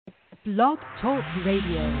Blog Talk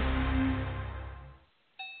Radio.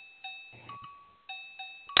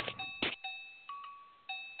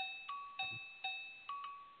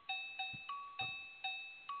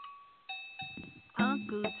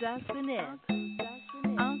 Uncle Jasonib,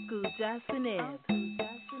 Uncle Jasonib,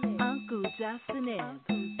 Uncle Jasonib,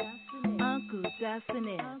 Uncle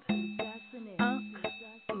Jasonib,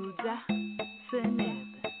 Uncle Jasonib,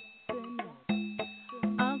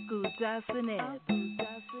 Uncle Jasonib,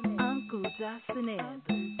 Uncle Jasonib,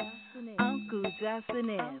 Uncle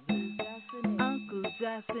Jasonib, Uncle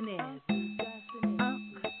Jasonib,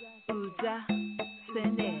 Uncle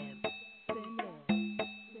Jasonib.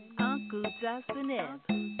 Uncle Jasonib,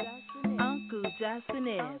 Uncle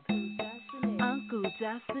Jasonib, Uncle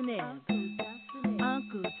Jasonib,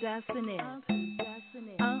 Uncle Jasonib,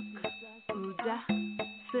 Uncle Jasonib,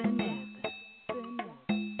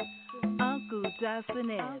 Uncle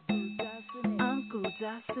Jasonib, Uncle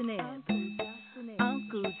Jasonib,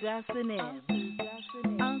 Uncle Jasonib,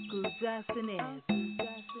 Uncle Jasonib,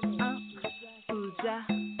 Uncle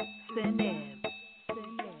Jasonib.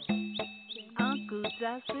 Uncle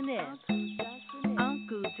Jasonib,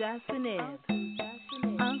 Uncle Jasonib,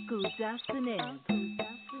 Uncle Jasonib,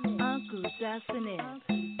 Uncle Jasonib,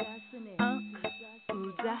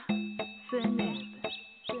 Uncle Jasonib,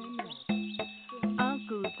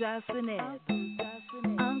 Uncle Jasonib,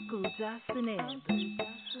 Uncle Jasonib,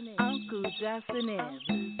 Uncle Jasonib,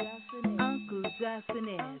 Uncle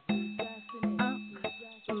Jasonib,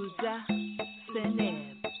 Uncle Jasonib.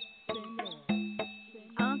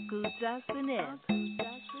 Uncle Jasonib,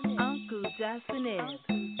 Uncle Jasonib,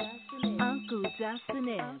 Uncle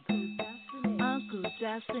Jasonib, Uncle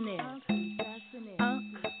Jasonib,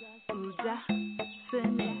 Uncle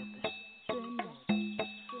Jasonib,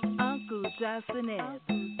 Uncle Jasonib,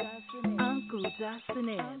 Uncle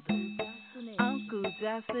Jasonib, Uncle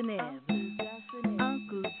Jasonib,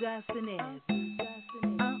 Uncle Jasonib,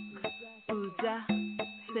 Uncle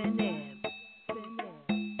Jasonib.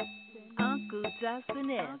 Uncle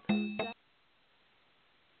Jasonib.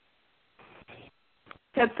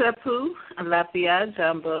 Tatapu, Alafia,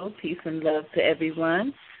 Jumbo, peace and love to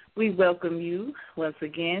everyone. We welcome you once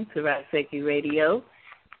again to Raseki Radio.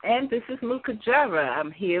 And this is Mukajara.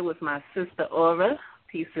 I'm here with my sister Aura.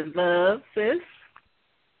 Peace and love, sis.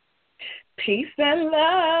 Peace and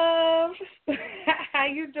love. How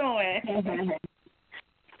you doing?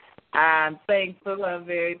 I'm thankful. I'm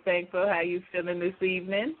very thankful. How you feeling this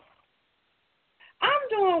evening? I'm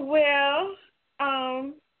doing well.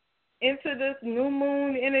 Into this new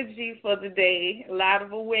moon energy for the day. A lot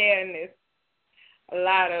of awareness. A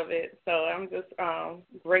lot of it. So I'm just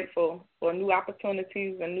grateful for new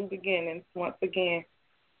opportunities and new beginnings once again.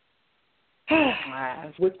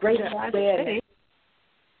 Wow. With great awareness.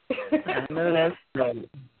 I know that's right.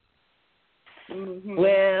 Mm-hmm.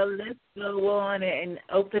 Well, let's go on and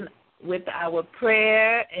open with our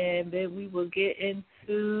prayer, and then we will get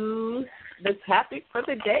into the topic for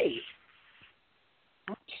the day.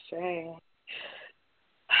 Okay.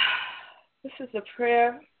 This is a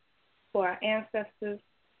prayer for our ancestors.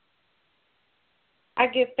 I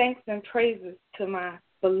give thanks and praises to my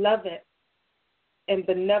beloved and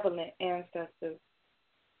benevolent ancestors.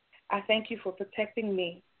 I thank you for protecting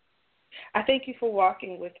me. I thank you for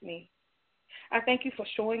walking with me. I thank you for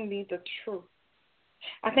showing me the truth.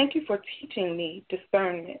 I thank you for teaching me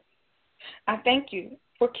discernment. I thank you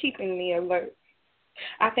for keeping me alert.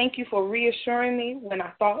 I thank you for reassuring me when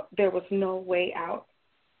I thought there was no way out.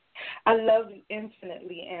 I love you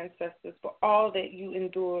infinitely, ancestors, for all that you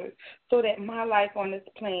endured, so that my life on this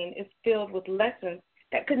plane is filled with lessons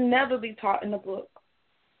that could never be taught in a book.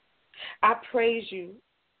 I praise you,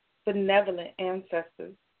 benevolent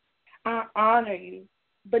ancestors. I honor you,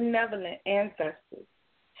 benevolent ancestors.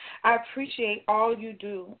 I appreciate all you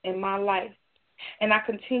do in my life, and I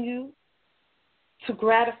continue to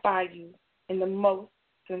gratify you in the most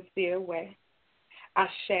sincere way.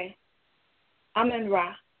 Ashe. Amen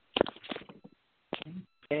Ra.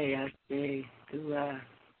 Hey, I say, do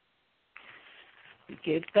we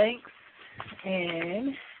give thanks,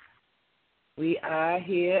 and we are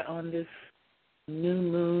here on this new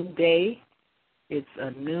moon day. It's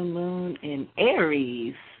a new moon in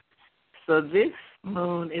Aries, so this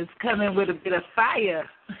moon is coming with a bit of fire,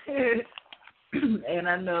 and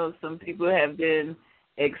I know some people have been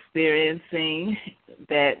experiencing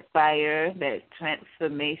that fire, that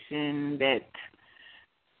transformation, that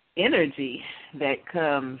energy that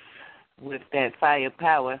comes with that fire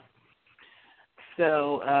power.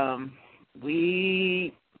 So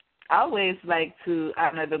we always like to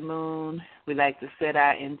honor the moon. We like to set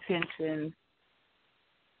our intentions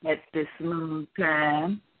at this moon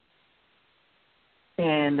time.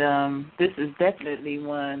 And this is definitely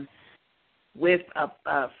one with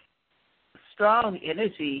a strong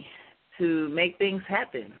energy to make things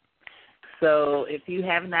happen. So if you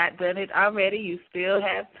have not done it already, you still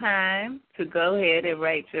have time to go ahead and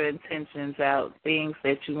write your intentions out, things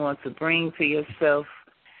that you want to bring to yourself.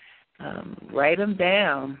 Write them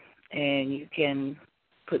down, and you can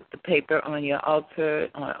put the paper on your altar,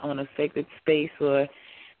 on a sacred space, or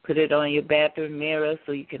put it on your bathroom mirror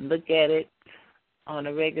so you can look at it on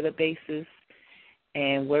a regular basis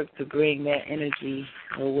and work to bring that energy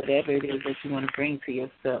or whatever it is that you want to bring to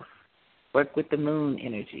yourself. Work with the moon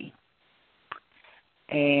energy.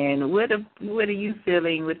 And what are you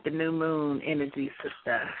feeling with the new moon energy,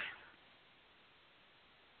 sister?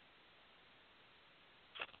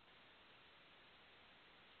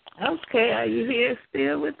 Okay, are you here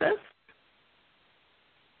still with us?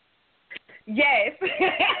 Yes.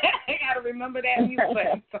 I got to remember that mute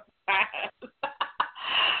button sometimes.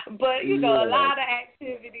 But, you know, a lot of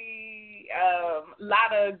activity, a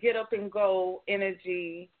lot of get up and go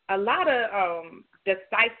energy, a lot of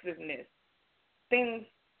decisiveness, things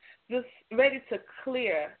just ready to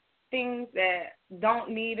clear, things that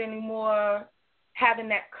don't need anymore, having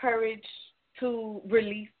that courage to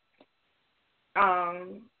release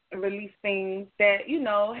things that, you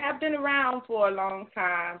know, have been around for a long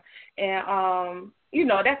time. And, you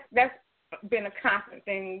know, that's been a constant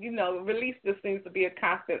thing. You know, release just seems to be a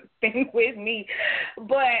constant thing with me.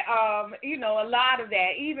 But, you know, a lot of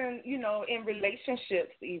that, even, you know, in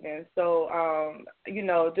relationships even. So, you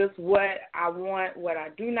know, just what I want, what I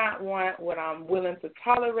do not want, what I'm willing to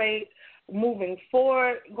tolerate, moving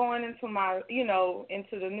forward, going into my, you know,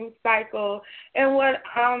 into the new cycle, and what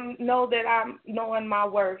know that I'm knowing my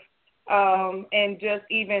worth, and just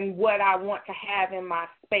even what I want to have in my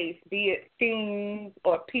space, be it things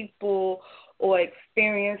or people or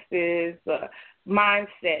experiences,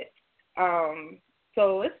 mindset.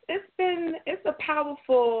 So it's a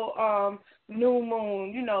powerful new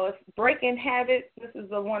moon. You know, it's breaking habits. This is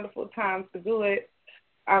a wonderful time to do it.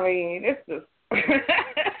 I mean, it's just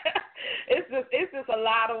it's just a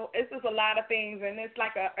lot of things, and it's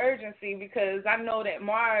like an urgency because I know that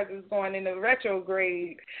Mars is going into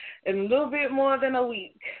retrograde in a little bit more than a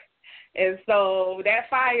week. And so that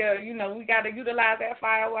fire, you know, we got to utilize that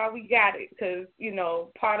fire while we got it, because, you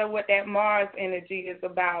know, part of what that Mars energy is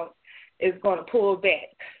about is going to pull back.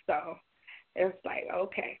 So it's like,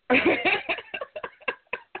 okay,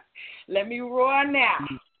 let me roar now.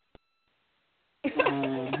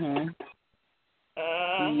 Mm-hmm.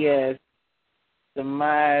 Yes, the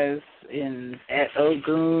Mars at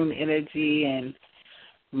Ogun energy, and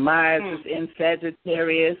Mars is in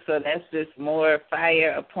Sagittarius, so that's just more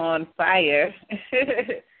fire upon fire.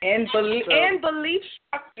 and belief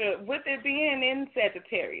structure with it being in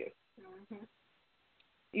Sagittarius. Mm-hmm.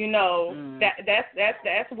 You know,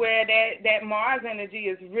 that's where that Mars energy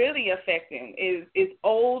is really affecting is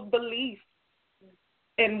old beliefs.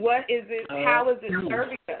 And what is it? How is it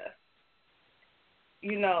serving us?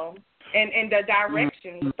 You know, and the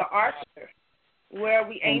direction with the archer. Where are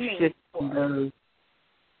we aiming for?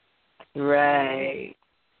 Right.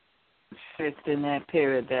 Shifting that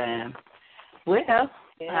paradigm. Well,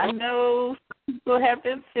 I know people have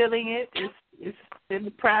been feeling it. It's in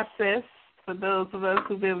the process for those of us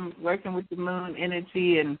who've been working with the moon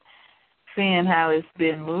energy and seeing how it's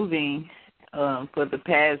been moving for the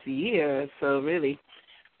past year. So really,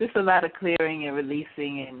 there's a lot of clearing and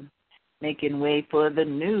releasing and making way for the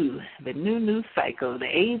new cycle, the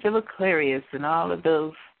age of Aquarius, and all of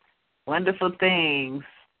those wonderful things.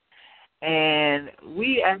 And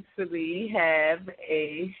we actually have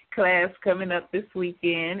a class coming up this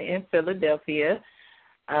weekend in Philadelphia.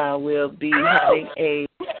 We'll be having a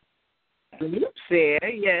group share,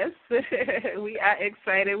 yes. We are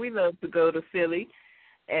excited. We love to go to Philly.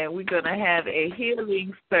 And we're going to have a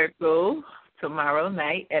healing circle tomorrow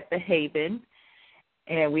night at the Haven.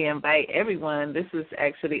 And we invite everyone. This is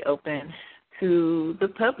actually open to the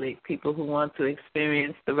public, people who want to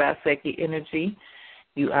experience the Raseki energy.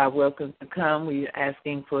 You are welcome to come. We are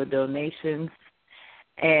asking for donations.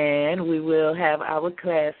 And we will have our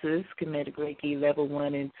classes, Kinetic Reiki Level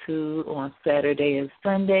 1 and 2, on Saturday and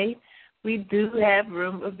Sunday. We do have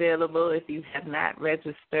room available. If you have not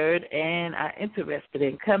registered and are interested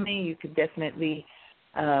in coming, you can definitely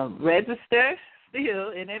register still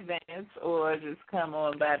in advance, or just come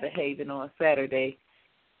on by the Haven on Saturday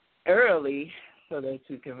early so that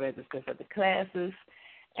you can register for the classes.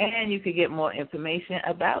 And you can get more information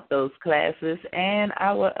about those classes and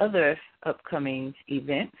our other upcoming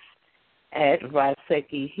events at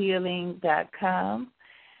RasekiHealing.com.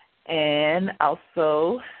 And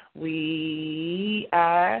also, we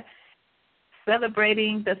are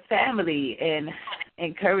celebrating the family and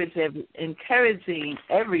encouraging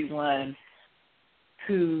everyone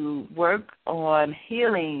to work on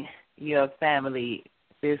healing your family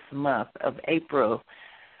this month of April.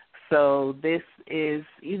 So this is,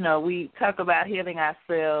 we talk about healing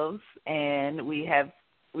ourselves, and we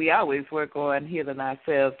always work on healing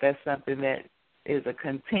ourselves. That's something that is a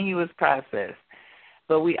continuous process.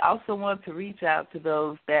 But we also want to reach out to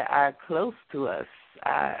those that are close to us,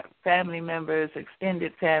 our family members,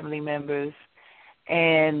 extended family members,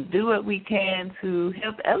 and do what we can to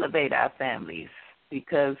help elevate our families,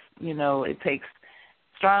 because, it takes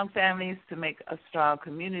strong families to make a strong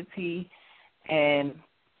community, and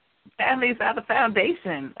families are the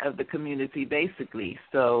foundation of the community, basically.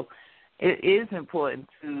 So it is important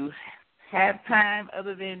to have time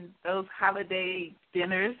other than those holiday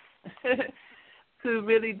dinners to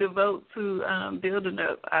really devote to building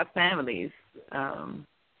up our families.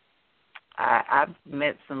 I've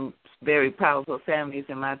met some very powerful families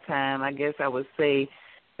in my time. I guess I would say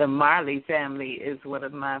the Marley family is one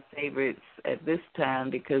of my favorites at this time,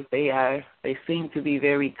 because they seem to be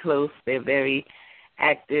very close. They're very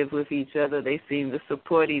active with each other. They seem to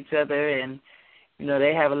support each other, and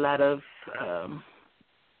they have a lot of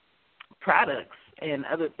products and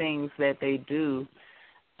other things that they do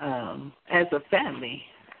as a family.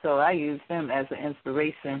 So I use them as an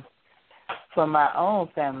inspiration for my own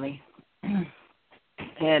family.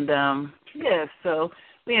 And, so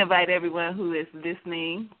we invite everyone who is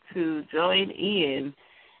listening to join in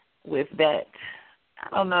with that. I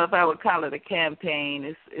don't know if I would call it a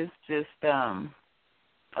campaign. It's just a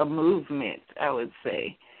movement, I would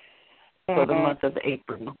say, for the month of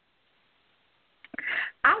April.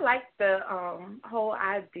 I like the whole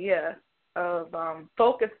idea of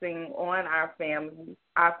focusing on our families.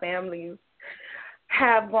 Our families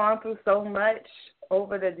have gone through so much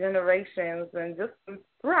over the generations and just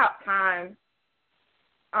throughout time.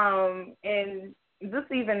 And just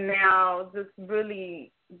even now, just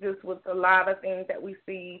with a lot of things that we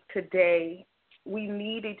see today, we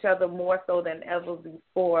need each other more so than ever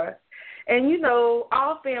before. And,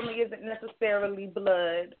 all family isn't necessarily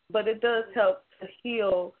blood, but it does help to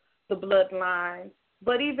heal the bloodline.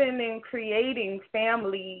 But even in creating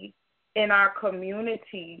family in our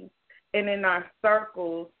community and in our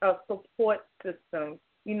circles of support systems,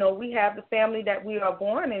 we have the family that we are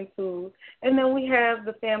born into, and then we have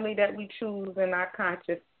the family that we choose in our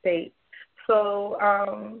conscious state. So,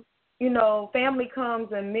 family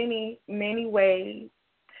comes in many, many ways.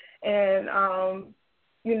 And,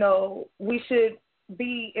 we should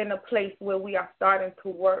be in a place where we are starting to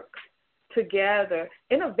work together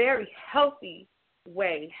in a very healthy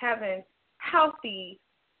way, having healthy,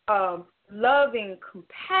 loving,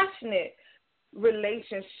 compassionate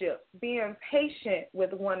relationships, being patient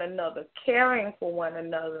with one another, caring for one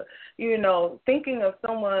another, thinking of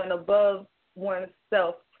someone above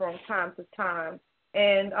oneself from time to time,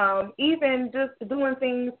 and even just doing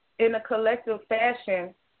things in a collective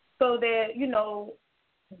fashion so that,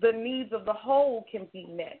 the needs of the whole can be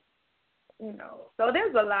met. So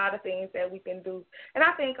there's a lot of things that we can do. And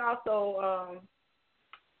I think also,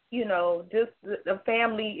 just the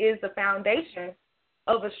family is the foundation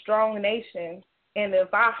of a strong nation. And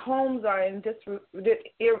if our homes are in disrepair,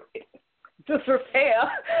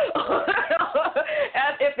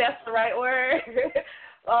 if that's the right word,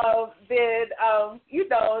 then,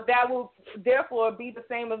 that will therefore be the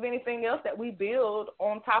same of anything else that we build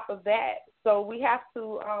on top of that. So we have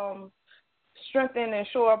to strengthen and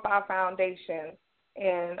shore up our foundation.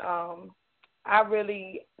 And I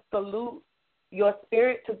really salute your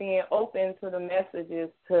spirit to being open to the messages,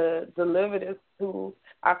 to deliver this to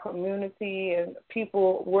our community and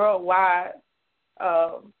people worldwide,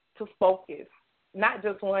 to focus, not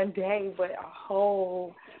just one day, but a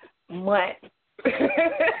whole month.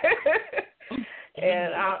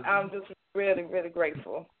 And I'm just really, really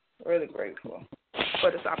grateful for this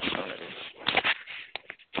opportunity.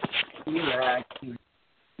 Yeah,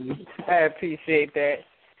 I appreciate that.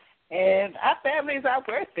 And our families are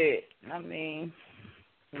worth it. I mean,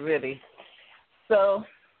 really. So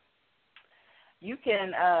you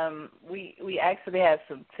can, we actually have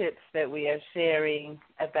some tips that we are sharing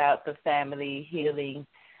about the family healing,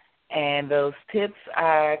 and those tips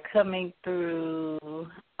are coming through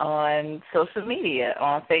on social media.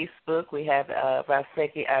 On Facebook, we have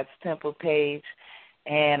Raseki Arts Temple page,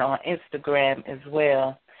 and on Instagram as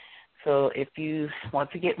well. So if you want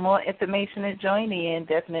to get more information and join in,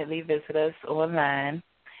 definitely visit us online.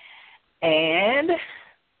 And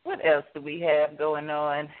what else do we have going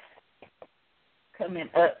on coming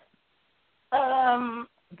up?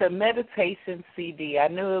 the meditation CD. I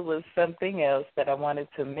knew it was something else that I wanted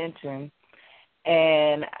to mention,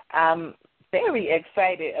 and I'm very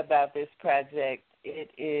excited about this project.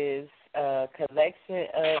 It is a collection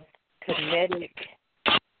of kinetic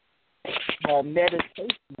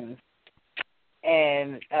meditations.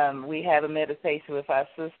 And we have a meditation with our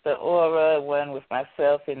sister Aura, one with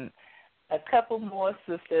myself, and a couple more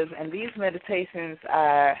sisters. And these meditations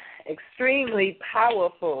are extremely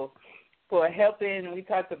powerful for helping. We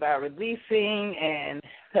talked about releasing and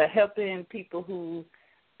for helping people who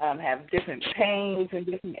have different pains in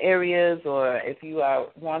different areas, or if you are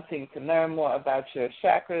wanting to learn more about your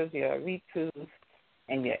chakras, your ritus,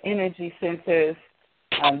 and your energy centers.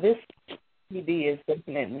 This CD is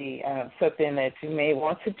definitely something that you may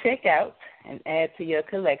want to check out and add to your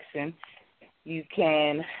collection. You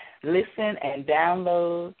can listen and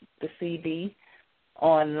download the CD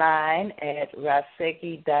online at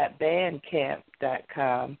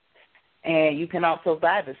raseki.bandcamp.com. And you can also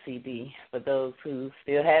buy the CD for those who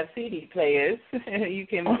still have CD players. You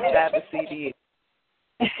can buy the CD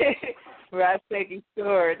at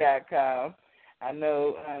rasekistore.com. I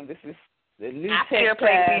know this is the new tech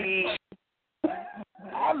time.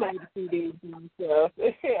 I like CDs myself.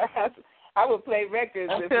 I would play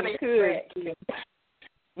records if we could.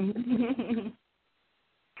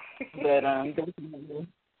 But definitely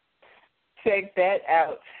check that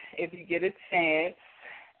out if you get a chance.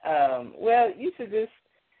 Well, you should just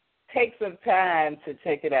take some time to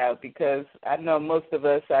check it out, because I know most of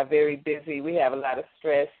us are very busy. We have a lot of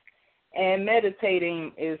stress, and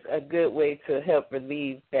meditating is a good way to help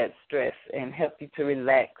relieve that stress and help you to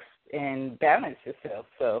relax and balance yourself.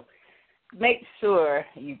 So make sure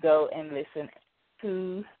you go and listen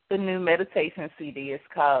to the new meditation CD. It's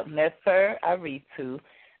called Nefer Aritu,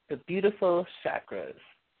 The Beautiful Chakras.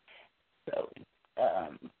 So,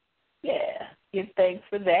 give thanks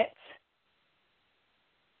for that.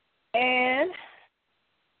 And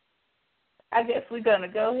I guess we're going to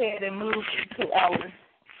go ahead and move to our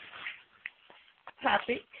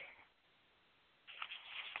topic.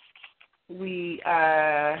 We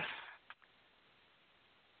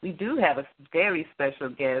do have a very special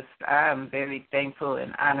guest. I'm very thankful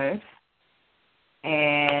and honored.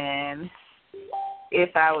 And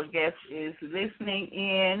if our guest is listening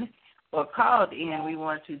in or called in, we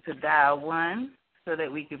want you to dial 1 so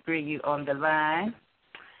that we could bring you on the line.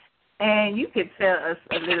 And you could tell us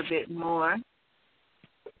a little bit more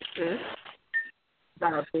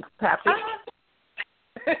about this topic.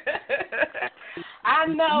 I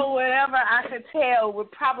know whatever I could tell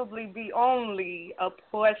would probably be only a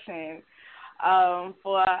portion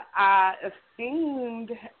for our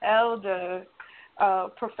esteemed elder,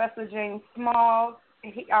 Professor James Small.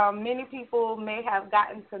 Many people may have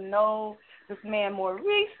gotten to know this man more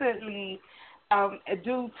recently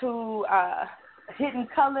due to Hidden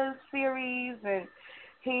Colors series, and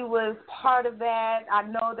he was part of that. I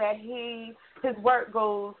know that his work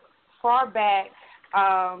goes far back,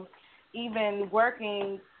 even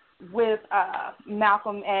working with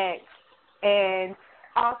Malcolm X, and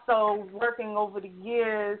also working over the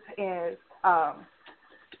years in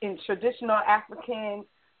traditional African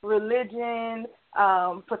religion,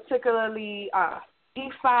 particularly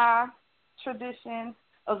Ifa tradition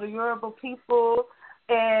of the Yoruba people,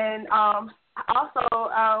 and also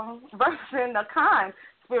versus the Akan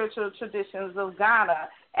spiritual traditions of Ghana,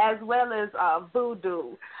 as well as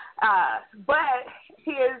voodoo. But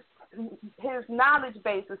his knowledge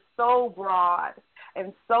base is so broad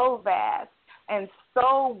and so vast and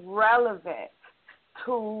so relevant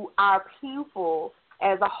to our people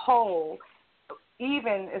as a whole,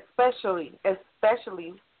 even especially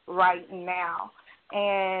right now.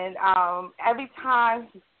 And every time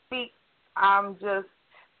he speaks, I'm just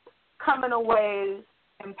coming away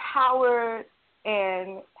empowered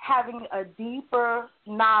and having a deeper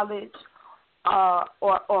knowledge or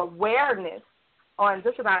awareness on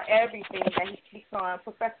just about everything that he speaks on.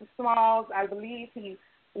 Professor Smalls, I believe he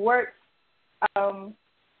worked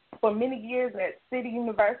for many years at City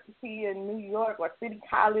University in New York, or City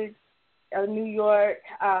College of New York.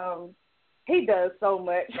 He does so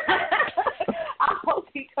much. I hope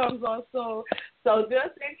he comes on soon. So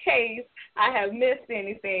just in case I have missed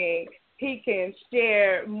anything, he can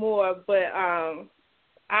share more. But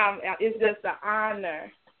it's just an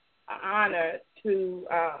honor to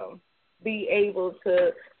be able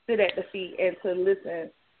to sit at the feet and to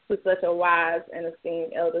listen to such a wise and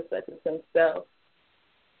esteemed elder such as himself.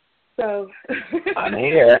 So I'm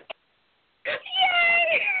here.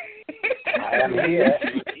 Yay! I am here.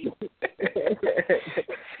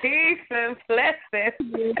 Peace and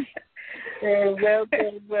blessings. And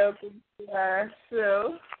welcome to our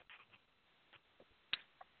show.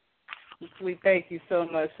 We thank you so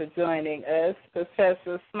much for joining us,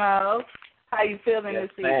 Professor Smiles. How you feeling this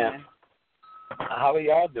evening? How are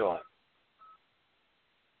y'all doing?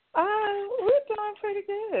 We're doing pretty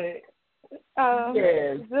good.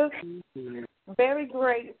 Just very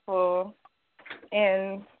grateful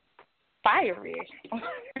and fiery.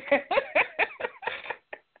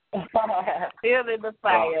 Feeling the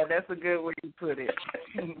fire. That's a good way to put it.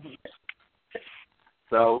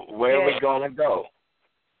 So where are we going to go?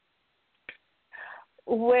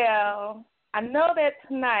 Well, I know that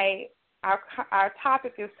tonight our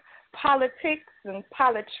topic is politics and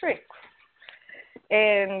politricks,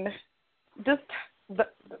 and just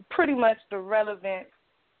pretty much the relevance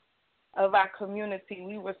of our community.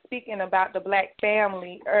 We were speaking about the Black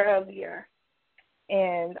family earlier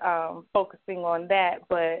and focusing on that,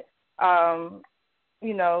 but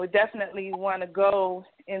definitely want to go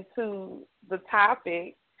into the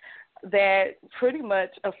topic that pretty much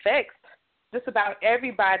affects just about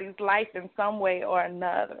everybody's life in some way or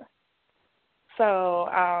another.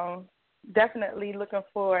 So definitely looking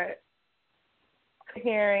forward to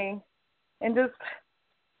hearing and just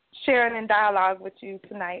sharing in dialogue with you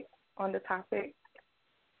tonight on the topic,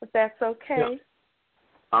 if that's okay. Yeah.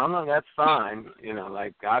 Oh, no, that's fine.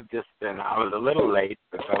 I was a little late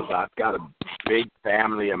because I've got a big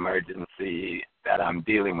family emergency that I'm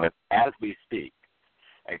dealing with as we speak,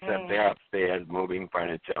 except they're upstairs moving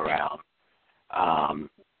furniture around.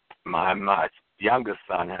 My youngest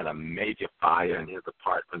son had a major fire in his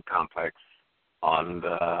apartment complex on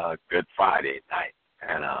the Good Friday night,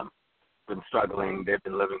 and been struggling. They've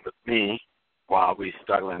been living with me while we're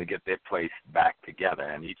struggling to get their place back together,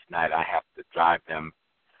 and each night I have to drive them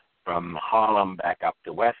from Harlem back up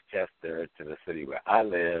to Westchester to the city where I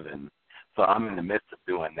live, and so I'm in the midst of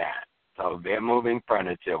doing that. So they're moving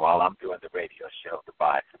furniture while I'm doing the radio show to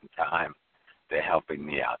buy some time. They're helping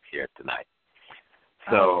me out here tonight.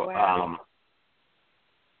 So wow.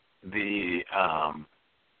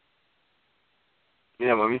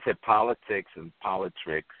 When we say politics and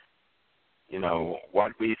politricks,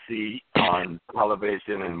 what we see on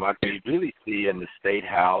television and what we really see in the State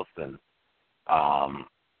House and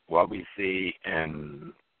what we see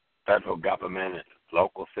in federal government and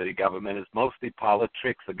local city government is mostly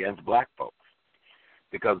politricks against black folks,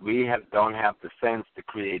 because we don't have the sense to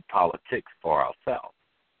create politics for ourselves.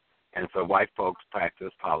 And so white folks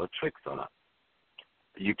practice politricks on us.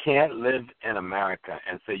 You can't live in America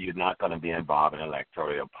and say you're not going to be involved in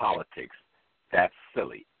electoral politics. That's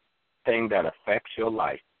silly. Thing that affects your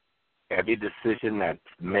life, every decision that's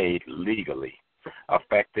made legally,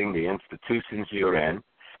 affecting the institutions you're in,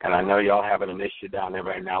 and I know y'all having an issue down there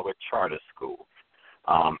right now with charter schools.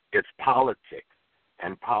 It's politics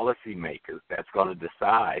and policymakers that's going to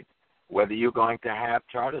decide whether you're going to have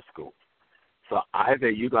charter schools. So either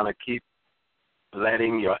you're going to keep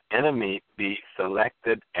letting your enemy be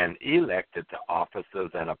selected and elected to offices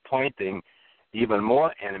and appointing even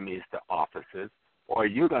more enemies to offices, or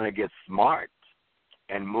you're going to get smart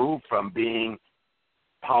and move from being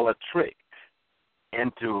politricked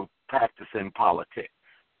into practicing politics.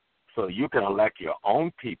 So you can elect your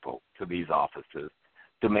own people to these offices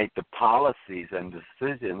to make the policies and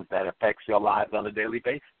decisions that affects your lives on a daily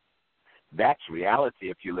basis. That's reality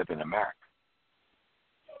if you live in America.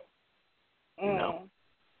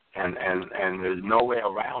 And there's no way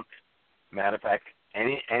around it. Matter of fact,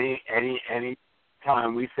 any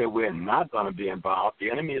time we say we're not going to be involved,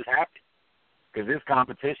 the enemy is happy because his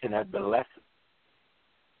competition has been lessened.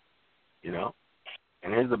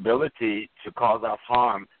 And his ability to cause us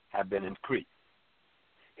harm have been increased.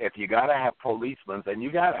 If you got to have policemen, and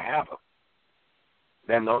you got to have them,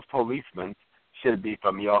 then those policemen should be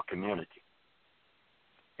from your community.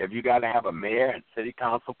 If you got to have a mayor and city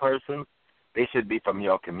council person, they should be from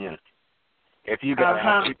your community. If you got to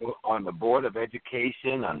have people on the Board of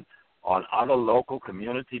Education and on other local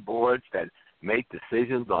community boards that make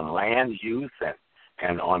decisions on land use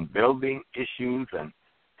and on building issues and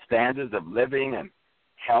standards of living and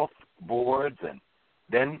health boards, and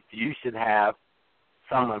then you should have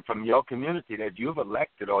someone from your community that you've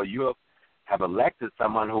elected, or you have elected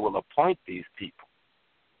someone who will appoint these people.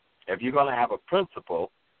 If you're going to have a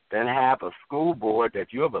principal, then have a school board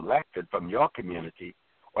that you have elected from your community,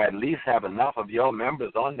 or at least have enough of your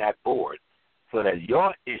members on that board so that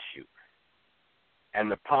your issues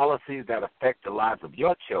and the policies that affect the lives of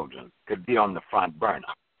your children could be on the front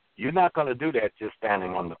burner. You're not going to do that just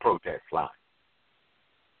standing on the protest line.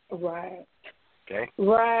 Right. Okay?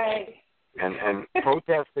 Right. And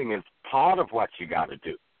protesting is part of what you got to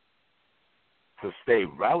do. to stay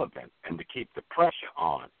relevant and to keep the pressure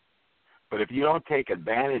on. But if you don't take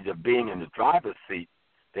advantage of being in the driver's seat,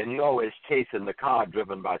 then you're always chasing the car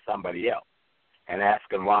driven by somebody else and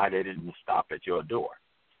asking why they didn't stop at your door.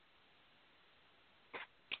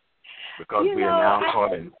 Because we are now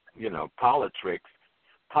caught in, politricks.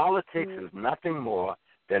 Politics is nothing more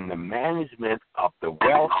than the management of the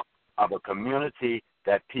wealth of a community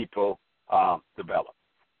that people develop.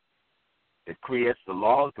 It creates the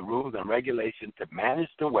laws, the rules, and regulations to manage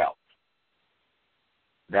the wealth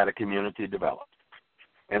that a community develops.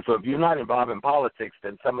 And so if you're not involved in politics,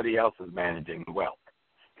 then somebody else is managing the wealth.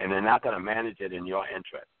 And they're not going to manage it in your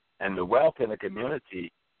interest. And the wealth in a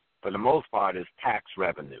community, for the most part, is tax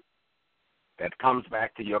revenue that comes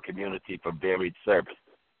back to your community for varied services.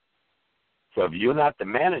 So if you're not the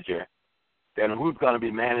manager, then who's going to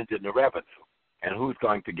be managing the revenue? And who's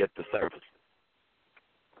going to get the services?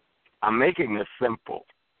 I'm making this simple.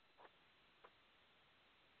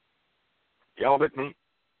 Y'all with me?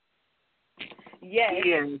 Yes.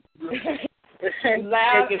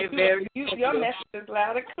 Loud, your message is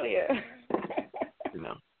loud and clear.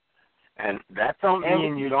 And that don't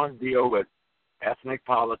mean you don't deal with ethnic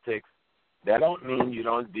politics. That don't mean you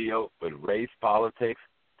don't deal with race politics.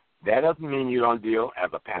 That doesn't mean you don't deal as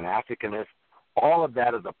a Pan-Africanist. All of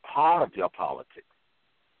that is a part of your politics.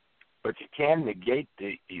 But you can't negate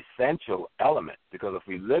the essential element, because if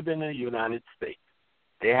we live in the United States,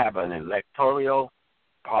 they have an electoral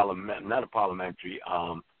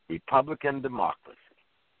Republican democracy.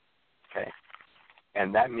 Okay?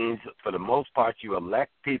 And that means, for the most part, you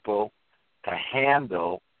elect people to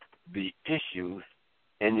handle the issues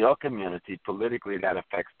in your community politically that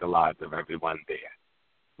affects the lives of everyone there.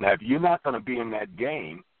 Now, if you're not going to be in that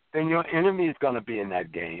game, then your enemy is going to be in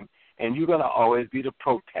that game, and you're going to always be the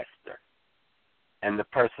protester and the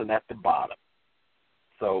person at the bottom.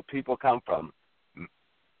 So people come from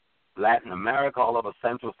Latin America, all over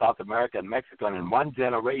Central, South America, and Mexico, and in one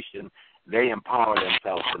generation, they empower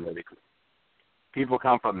themselves politically. People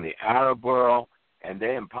come from the Arab world, and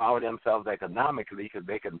they empower themselves economically because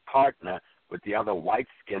they can partner with the other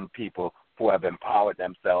white-skinned people who have empowered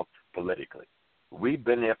themselves politically. We've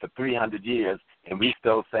been there for 300 years, and we're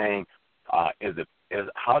still saying,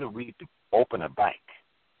 how do we open a bank?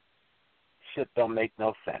 Shit don't make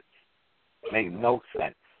no sense. Make no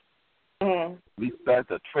sense. Mm. We spent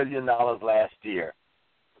 $1 trillion last year,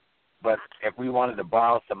 but if we wanted to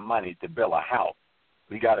borrow some money to build a house,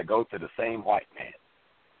 we got to go to the same white man.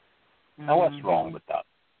 Now, what's wrong with us?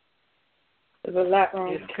 There's a lot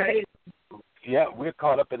wrong. It's crazy. Yeah, we're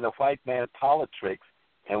caught up in the white man's politricks,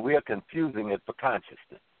 and we're confusing it for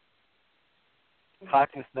consciousness.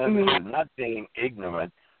 Consciousness is not being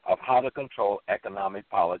ignorant of how to control economic,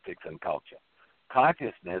 politics, and culture.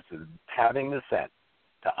 Consciousness is having the sense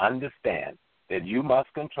to understand that you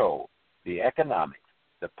must control the economics,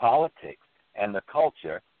 the politics, and the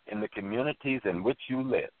culture in the communities in which you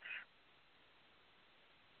live.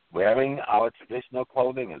 Wearing our traditional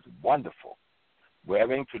clothing is wonderful.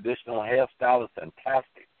 Wearing traditional hairstyle is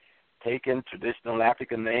fantastic. Taking traditional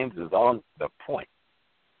African names is on the point.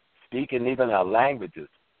 Speaking even our languages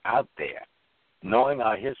out there. Knowing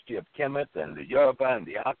our history of Kemet and the Yoruba and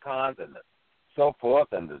the Akans and so forth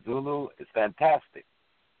and the Zulu is fantastic.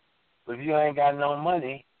 But if you ain't got no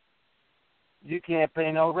money, you can't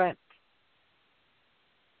pay no rent.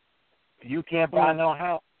 You can't buy no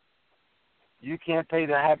house. You can't pay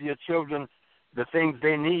to have your children the things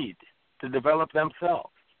they need to develop themselves.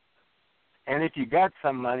 And if you got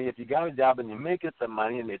some money, if you got a job and you're making some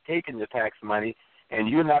money and they're taking your tax money and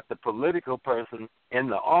you're not the political person in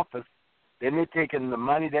the office, then they're taking the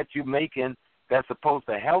money that you're making that's supposed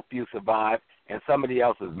to help you survive, and somebody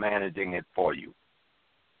else is managing it for you.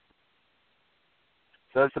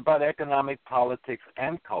 So it's about economic, politics,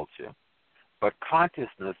 and culture. But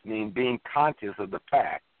consciousness means being conscious of the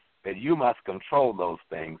fact that you must control those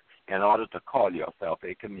things in order to call yourself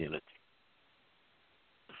a community.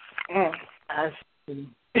 I see.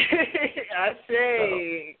 I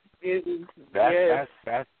say.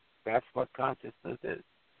 That's what consciousness is.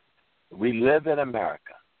 We live in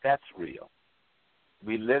America. That's real.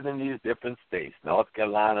 We live in these different states, North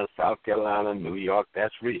Carolina, South Carolina, New York.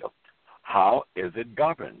 That's real. How is it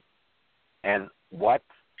governed? And what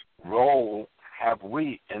role have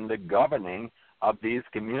we in the governing of these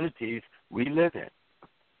communities we live in?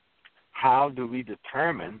 How do we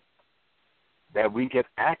determine that we get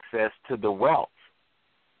access to the wealth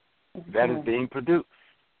that is being produced?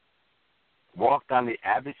 Walk down the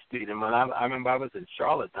average street, and when I remember I was in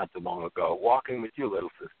Charlotte not too long ago, walking with you, little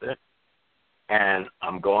sister, and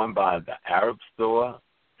I'm going by the Arab store,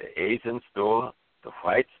 the Asian store, the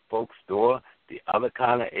white folks store, the other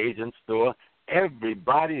kind of Asian store.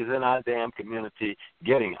 Everybody is in our damn community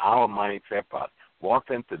getting our money except us.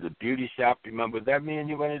 Walked into the beauty shop. Remember that me and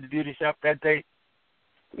you went to the beauty shop that day?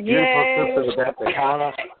 Beautiful sister was at the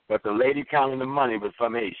counter, but the lady counting the money was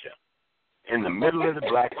from Asia, in the middle of the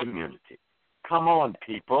black community. Come on,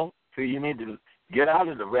 people. So you need to get out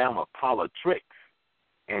of the realm of politricks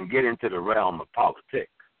and get into the realm of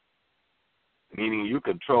politics, meaning you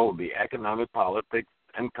control the economic, politics,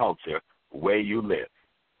 and culture where you live.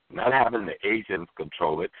 Not having the Asians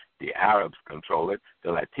control it, the Arabs control it,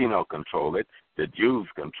 the Latino control it, the Jews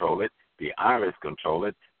control it, the Irish control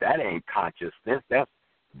it. That ain't consciousness. That's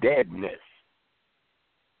deadness.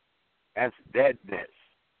 That's deadness.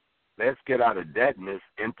 Let's get out of deadness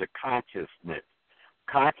into consciousness.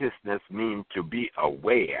 Consciousness means to be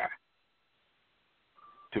aware.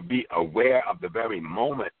 To be aware of the very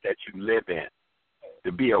moment that you live in.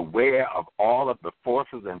 To be aware of all of the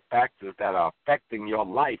forces and factors that are affecting your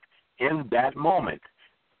life in that moment,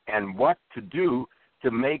 and what to do to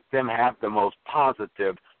make them have the most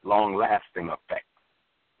positive, long-lasting effect.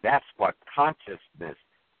 That's what consciousness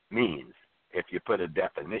means if you put a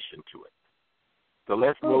definition to it. So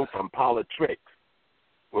let's move from politricks,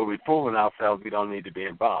 where we're fooling ourselves we don't need to be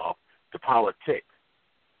involved, to politics,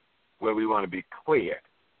 where we want to be clear.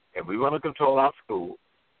 If we want to control our school,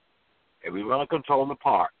 if we want to control the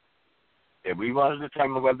park, if we want to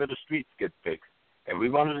determine whether the streets get fixed, if we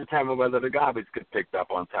want to determine whether the garbage gets picked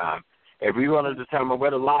up on time, if we want to determine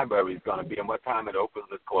where the library is going to be and what time it opens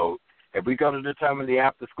or closes, if we're going to determine the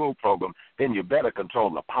after-school program, then you better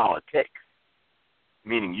control the politics,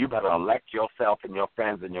 meaning you better elect yourself and your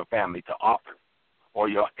friends and your family to office, or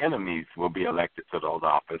your enemies will be elected to those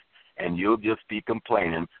offices, and you'll just be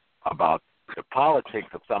complaining about the politics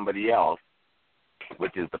of somebody else,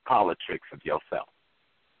 which is the politricks of yourself.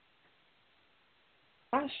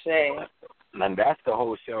 I say. And that's the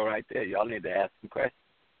whole show right there. Y'all need to ask some questions.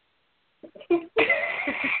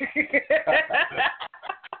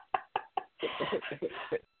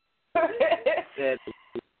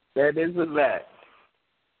 that is a lot.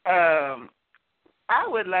 I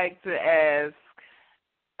would like to ask,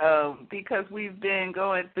 because we've been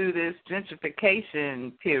going through this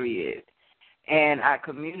gentrification period, and our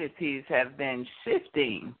communities have been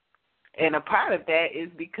shifting. And a part of that is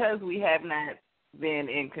because we have not been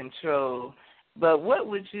in control. But what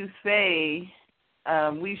would you say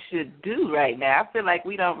we should do right now? I feel like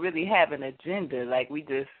we don't really have an agenda. Like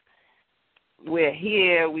we're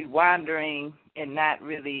here, we're wandering, and not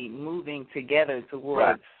really moving together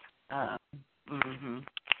towards. Right.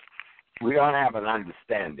 We don't have an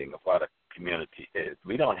understanding of what a community is.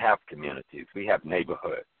 We don't have communities. We have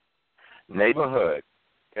neighborhoods. Neighborhood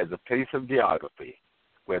is a piece of geography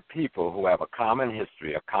where people who have a common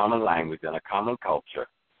history, a common language, and a common culture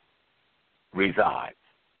reside,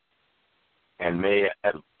 and may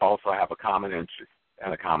also have a common interest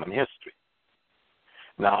and a common history.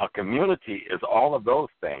 Now, a community is all of those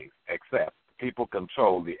things, except people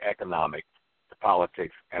control the economic, the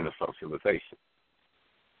politics, and the socialization.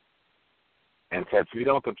 And since we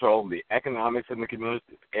don't control the economics in the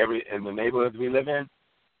community, in the neighborhoods we live in,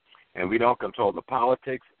 and we don't control the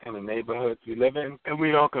politics in the neighborhoods we live in, and we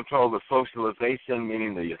don't control the socialization,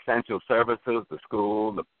 meaning the essential services, the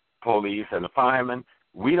school, the police, and the firemen,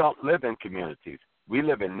 we don't live in communities. We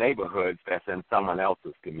live in neighborhoods that's in someone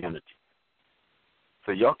else's community.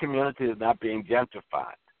 So your community is not being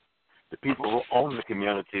gentrified. The people who own the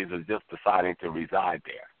communities are just deciding to reside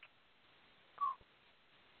there.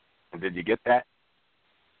 And did you get that?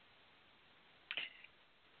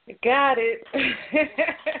 Got it.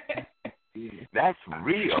 That's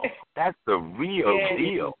real. That's the real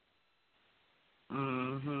deal.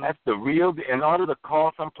 Mm-hmm. That's the real. In order to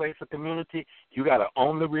call someplace a community, you got to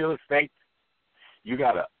own the real estate. You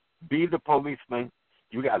got to be the policeman.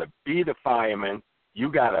 You got to be the fireman.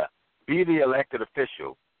 You got to be the elected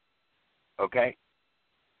official. Okay?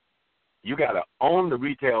 You got to own the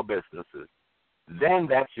retail businesses. Then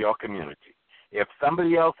that's your community. If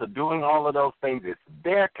somebody else are doing all of those things, it's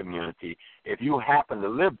their community. If you happen to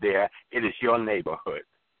live there, it is your neighborhood.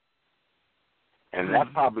 And that's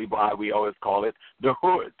probably why we always call it the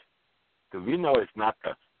hood, because we know it's not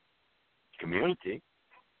the community.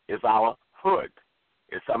 It's our hood.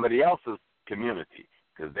 It's somebody else's community,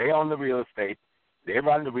 because they own the real estate, they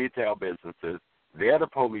run the retail businesses, they're the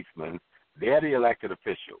policemen, they're the elected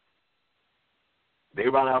officials. They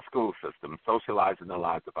run our school system, socializing the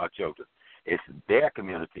lives of our children. It's their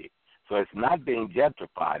community. So it's not being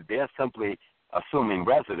gentrified. They're simply assuming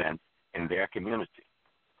residence in their community,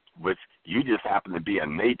 which you just happen to be a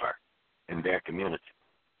neighbor in their community.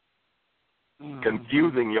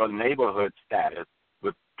 confusing your neighborhood status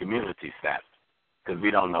with community status because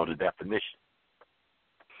we don't know the definition.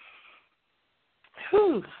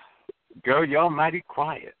 Whew. Girl, you're mighty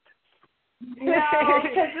quiet. No,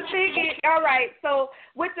 because the thing is, all right, so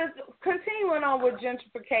with this, continuing on with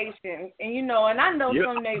gentrification, and and I know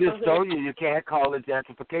some neighborhoods. Just told you can't call it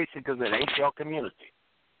gentrification because it ain't your community.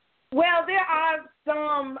 Well, there are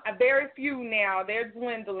some, very few now, they're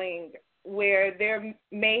dwindling, where there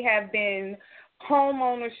may have been home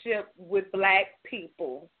ownership with black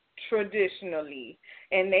people traditionally,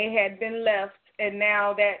 and they had been left, and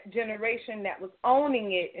now that generation that was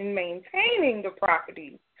owning it and maintaining the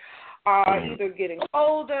property are either getting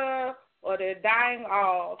older or they're dying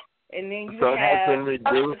off, and then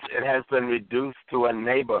it has been reduced to a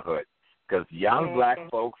neighborhood because young black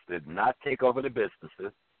folks did not take over the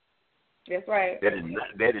businesses. That's right.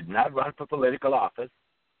 They did not run for political office.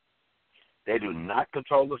 They do not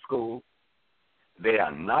control the school. They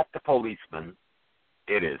are not the policemen.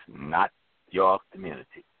 It is not your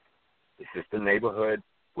community. It's just the neighborhood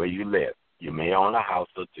where you live. You may own a house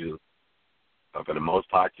or two, but for the most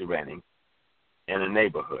part you're renting in a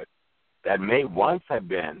neighborhood that may once have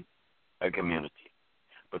been a community.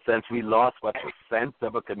 But since we lost what the sense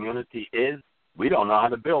of a community is, we don't know how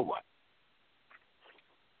to build one.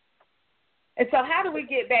 And so how do we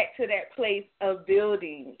get back to that place of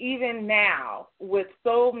building, even now, with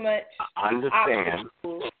so much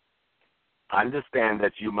Understand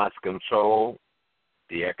that you must control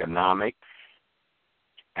the economics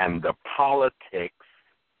and the politics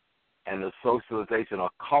and the socialization or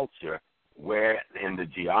culture where in the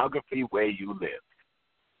geography where you live.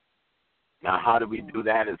 Now, how do we do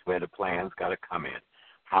that is where the plan's got to come in.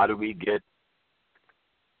 How do we get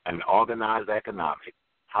an organized economic?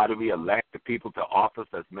 How do we elect the people to office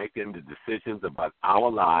that's making the decisions about our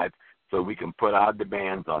lives so we can put our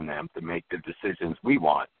demands on them to make the decisions we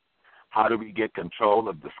want? How do we get control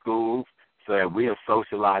of the schools so that we are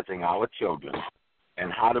socializing our children?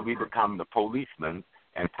 And how do we become the policemen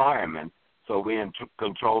and firemen so we're in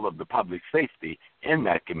control of the public safety in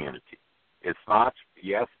that community? It starts,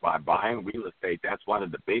 yes, by buying real estate. That's one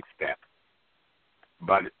of the big steps.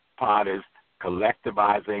 But part is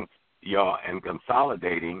collectivizing and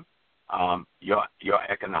consolidating your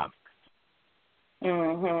economics.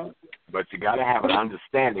 Mm-hmm. But you got to have an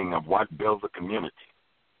understanding of what builds a community.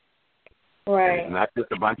 Right. And it's not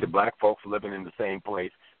just a bunch of black folks living in the same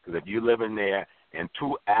place, because if you live in there and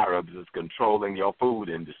two Arabs is controlling your food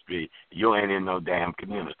industry, you ain't in no damn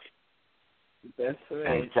community. That's right.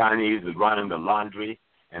 And the Chinese is running the laundry,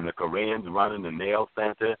 and the Koreans running the nail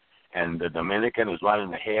center, and the Dominican is running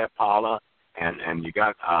the hair parlor, and you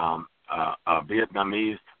got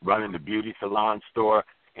Vietnamese running the beauty salon store,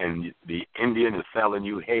 and the Indian is selling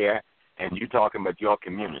you hair, and you talking about your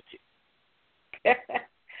community.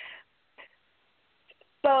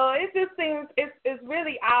 So it just seems it's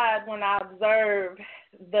really odd when I observe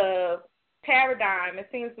the paradigm. It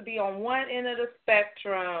seems to be on one end of the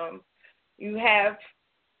spectrum. You have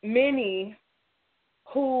many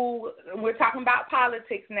who, we're talking about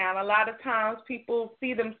politics now, and a lot of times people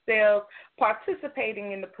see themselves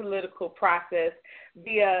participating in the political process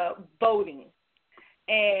via voting.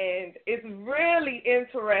 And it's really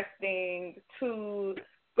interesting to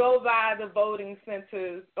go by the voting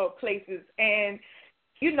centers or places. And,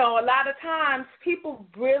 a lot of times people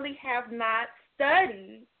really have not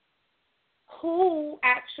studied who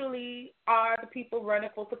actually are the people running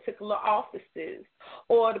for particular offices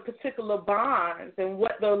or the particular bonds and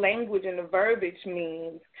what the language and the verbiage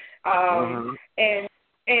means. And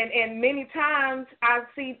many times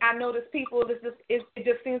I notice people, it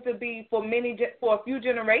just seems to be for a few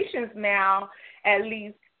generations now, at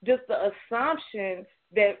least, just the assumption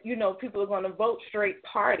that, people are going to vote straight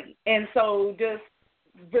party. And so just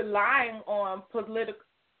relying on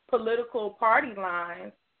political party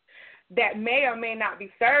lines that may or may not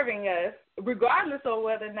be serving us, regardless of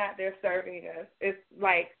whether or not they're serving us. It's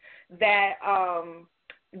like that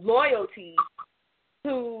loyalty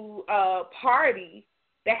to a party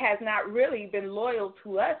that has not really been loyal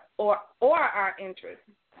to us or our interests.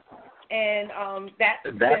 And that's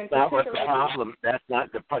not what the problem. That's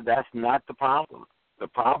not the problem. The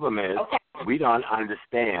problem is we don't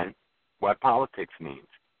understand what politics means,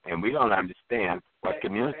 and we don't understand what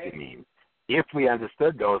community means. If we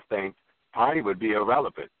understood those things, party would be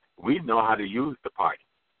irrelevant. We'd know how to use the party.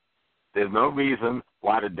 There's no reason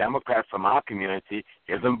why the Democrat from our community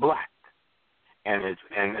isn't black, and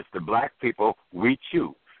it's the black people we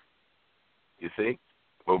choose. You see,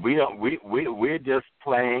 but we don't. We're just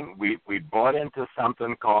playing. We bought into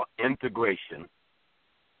something called integration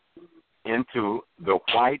into the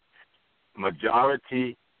white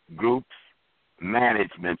majority group's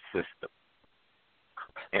management system.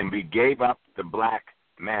 And we gave up the black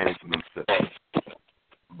management system.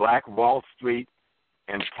 Black Wall Street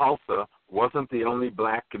and Tulsa wasn't the only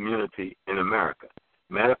black community in America.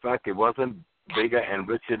 Matter of fact, it wasn't bigger and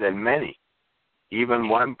richer than many. Even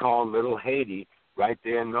one called Little Haiti right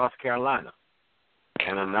there in North Carolina.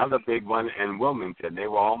 And another big one in Wilmington. They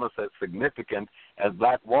were almost as significant as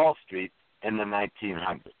Black Wall Street in the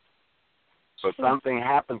 1900s. But something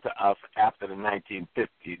happened to us after the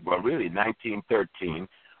 1950s, well, really 1913,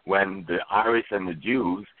 when the Irish and the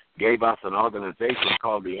Jews gave us an organization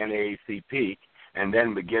called the NAACP, and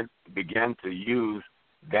then began to use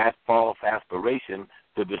that false aspiration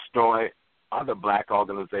to destroy other black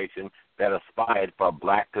organizations that aspired for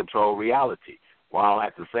black control reality, while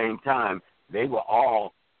at the same time they were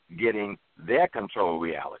all getting their control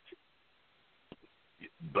reality.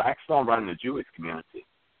 Blacks don't run the Jewish community,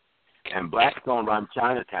 and blacks don't run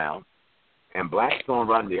Chinatown, and blacks don't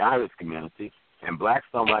run the Irish community, and blacks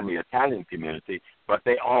don't run the Italian community, but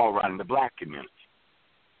they all run the black community.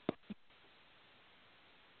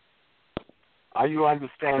 Are you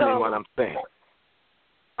understanding what I'm saying?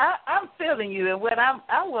 I'm feeling you, and what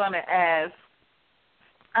I want to ask,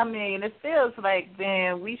 I mean, it feels like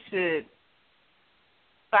then we should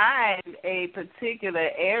find a particular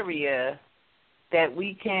area that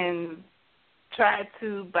we can try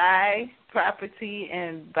to buy property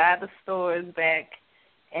and buy the stores back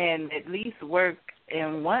and at least work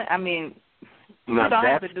in one. I mean, no, you don't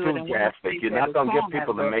have that's to do it in one aspect. state. You're not going to get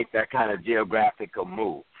people to make that kind of geographical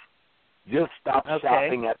move. Just stop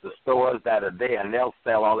shopping at the stores that are there, and they'll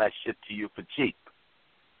sell all that shit to you for cheap.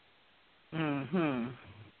 Mm-hmm.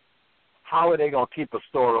 How are they going to keep a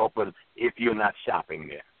store open if you're not shopping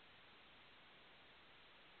there?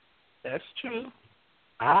 That's true.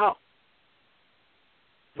 How?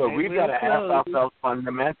 So we've got to ask ourselves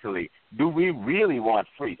fundamentally, do we really want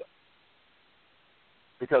freedom?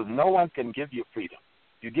 Because no one can give you freedom.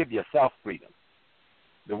 You give yourself freedom.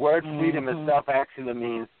 The word freedom itself actually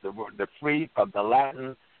means, the free from the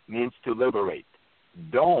Latin means to liberate.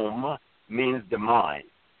 Dome means the mind.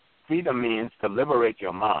 Freedom means to liberate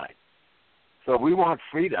your mind. So if we want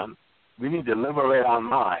freedom, we need to liberate our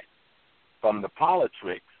mind from the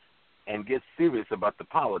politricks and get serious about the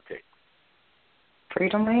politics.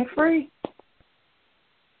 Freedom ain't free.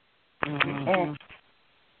 Mm-hmm.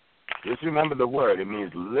 Just remember the word. It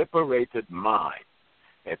means liberated mind.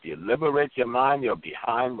 If you liberate your mind, your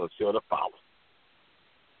behind will sure to follow.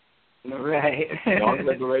 Right. Don't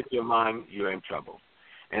liberate your mind, you're in trouble.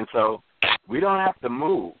 And so we don't have to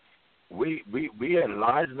move. We are in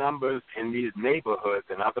large numbers in these neighborhoods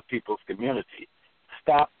and other people's communities.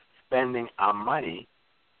 Stop spending our money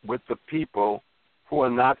with the people who are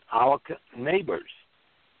not our neighbors.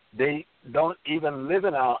 They don't even live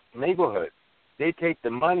in our neighborhood. They take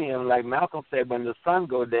the money, and like Malcolm said, when the sun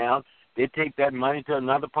goes down, they take that money to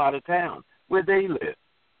another part of town where they live.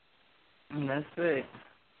 That's it.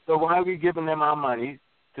 So why are we giving them our money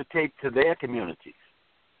to take to their communities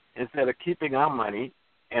instead of keeping our money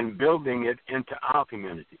and building it into our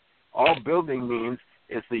community? All building means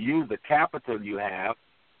is to use the capital you have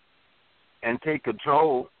and take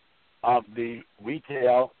control of the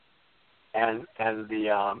retail and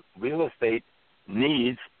the real estate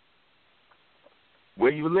needs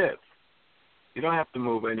where you live. You don't have to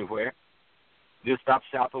move anywhere. Just stop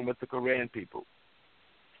shopping with the Korean people.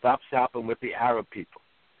 Stop shopping with the Arab people.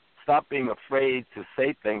 Stop being afraid to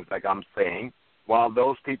say things like I'm saying while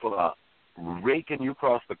those people are raking you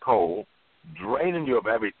across the coal, draining you of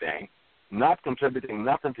everything, not contributing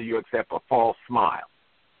nothing to you except a false smile.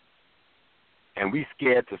 And we're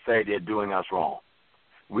scared to say they're doing us wrong.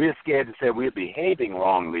 We're scared to say we're behaving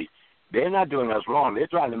wrongly. They're not doing us wrong. They're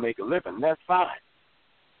trying to make a living. That's fine.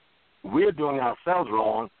 We're doing ourselves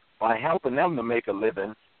wrong by helping them to make a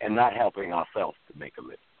living and not helping ourselves to make a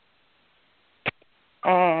living.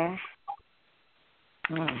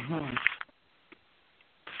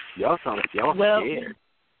 Y'all sound like y'all scared.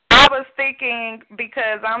 I was thinking,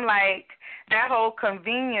 because I'm like, that whole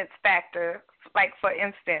convenience factor, like for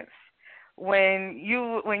instance, when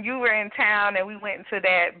you were in town and we went into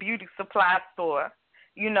that beauty supply store,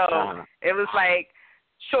 you know, it was like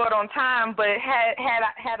short on time, but had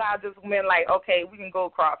I just been like, okay, we can go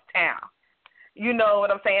across town. You know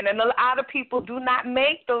what I'm saying? And a lot of people do not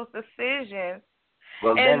make those decisions.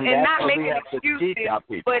 Well, and not making excuses,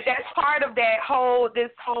 but that's part of this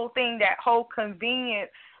whole thing, that whole convenience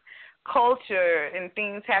culture and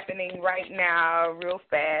things happening right now real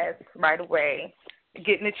fast, right away,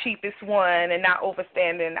 getting the cheapest one and not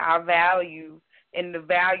understanding our value and the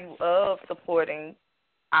value of supporting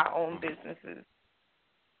our own businesses.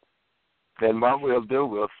 Then what we'll do,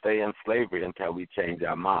 we'll stay in slavery until we change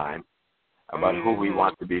our mind about who we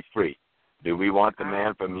want to be free. Do we want the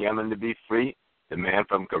man from Yemen to be free, the man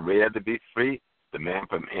from Korea to be free, the man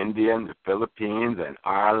from India and the Philippines and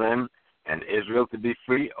Ireland and Israel to be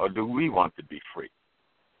free, or do we want to be free?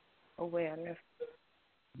 Awareness.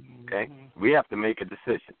 Okay? We have to make a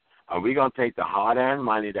decision. Are we going to take the hard-earned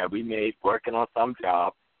money that we made working on some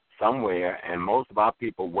job somewhere, and most of our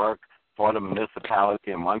people work for the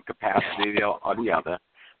municipality in one capacity or the other,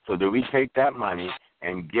 so do we take that money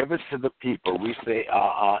and give it to the people we say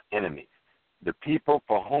are our enemies, the people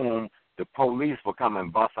for whom the police will come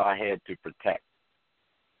and bust our head to protect?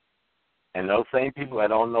 And those same people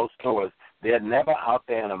that own those stores, they're never out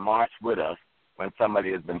there in a march with us when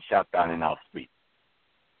somebody has been shot down in our street.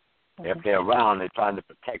 If they're around, they're trying to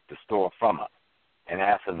protect the store from us and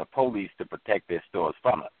asking the police to protect their stores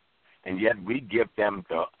from us. And yet we give them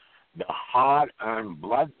the hard-earned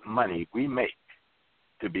blood money we make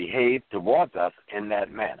to behave towards us in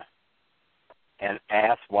that manner and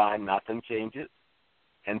ask why nothing changes.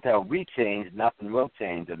 Until we change, nothing will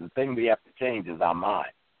change. And the thing we have to change is our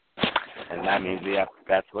mind. And that means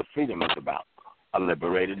that's what freedom is about, a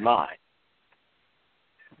liberated mind.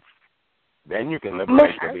 Then you can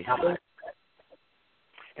liberate your behind.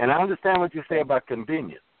 And I understand what you say about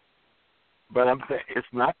convenience, but I'm saying it's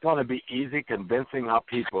not going to be easy convincing our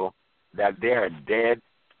people that they're a dead,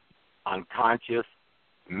 unconscious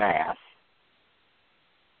mass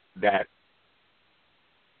that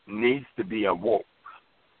needs to be awoke.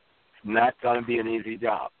 It's not going to be an easy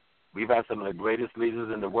job. We've had some of the greatest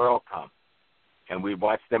leaders in the world come, and we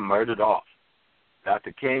watched them murdered off.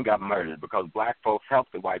 Dr. King got murdered because black folks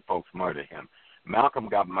helped the white folks murder him. Malcolm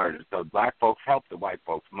got murdered because black folks helped the white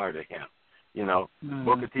folks murder him. You know,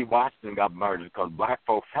 Booker T. Washington got murdered because black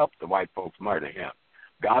folks helped the white folks murder him.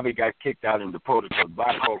 Garvey got kicked out and deported because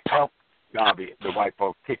black folks helped Garvey, the white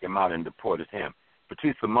folks kick him out and deported him.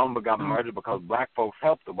 Patrice Lumumba got murdered because black folks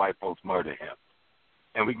helped the white folks murder him.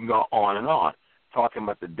 And we can go on, talking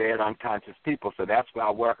about the dead, unconscious people. So that's where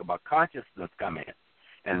our work about consciousness come in.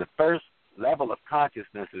 And the first level of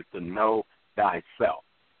consciousness is to know thyself.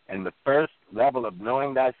 And the first level of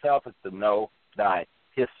knowing thyself is to know thy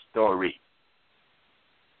history.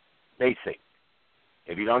 Basic.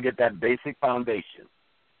 If you don't get that basic foundation,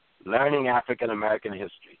 learning African American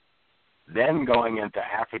history, then going into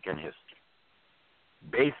African history,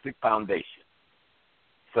 basic foundation,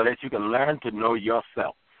 so that you can learn to know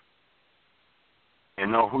yourself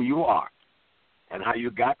and know who you are and how you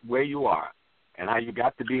got where you are and how you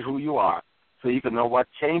got to be who you are, so you can know what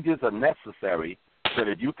changes are necessary so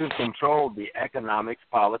that you can control the economics,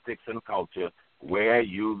 politics, and culture where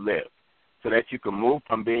you live, so that you can move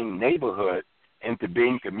from being neighborhood into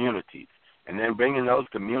being communities, and then bringing those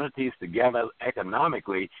communities together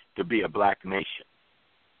economically to be a black nation.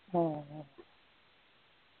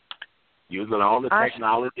 Using all the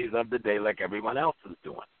technologies of the day like everyone else is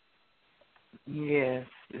doing. Yes,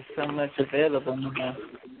 there's so much available now.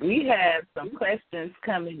 We have some questions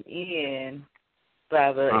coming in,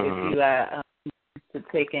 Brother. If you are to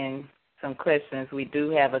taking some questions, we do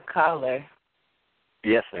have a caller.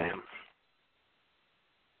 Yes, ma'am.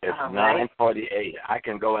 It's 9:48. I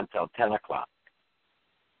can go until 10 o'clock.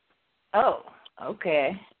 Oh,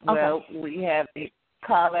 okay. Well, we have a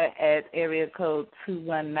caller at area code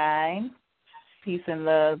 219. Peace and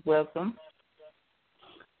love. Welcome.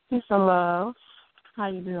 Peace and love. How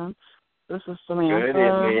you doing? This is Samantha.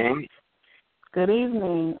 Good evening. Good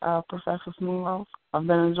evening, Professor Smooth. I've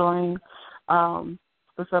been enjoying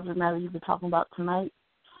the subject matter you've been talking about tonight.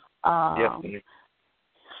 Yes, ma'am.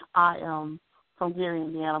 I am from Gary,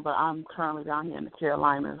 Indiana, but I'm currently down here in the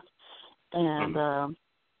Carolinas. And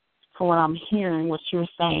from what I'm hearing, what you're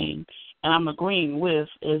saying, and I'm agreeing with,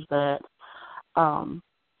 is that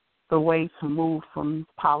the way to move from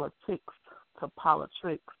politics to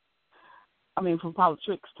politricks, from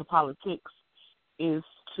politricks to politics, is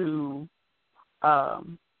to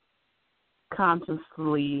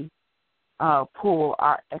consciously pull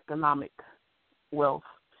our economic wealth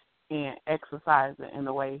and exercise it in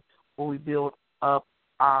a way where we build up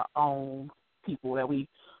our own people that we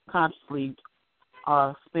consciously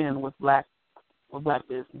spend with black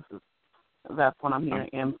businesses. That's what I'm hearing,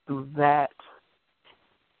 and through that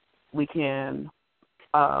we can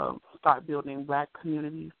start building black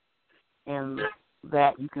communities, and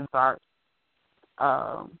that you can start,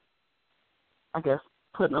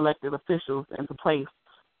 putting elected officials into place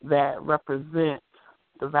that represent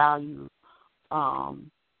the values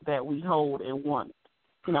that we hold and want,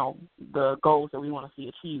 the goals that we want to see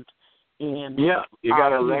achieved in you got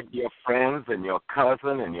to elect your friends and your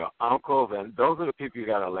cousin and your uncles, and those are the people you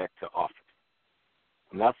got to elect to office.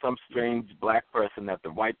 Not some strange black person that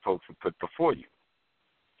the white folks have put before you.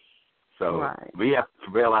 So we have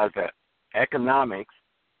to realize that economics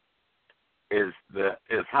is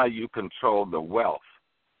how you control the wealth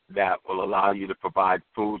that will allow you to provide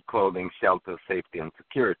food, clothing, shelter, safety, and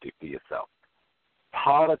security for yourself.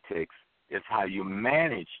 Politics is how you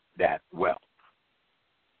manage that wealth.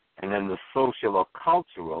 And then the social or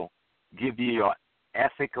cultural give you your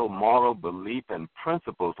ethical, moral belief and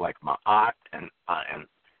principles like ma'at and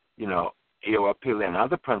Iowapili and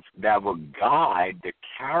other principles that will guide the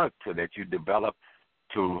character that you develop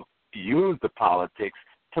to use the politics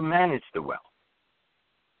to manage the wealth.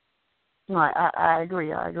 Right, I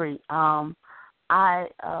agree. I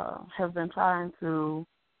have been trying to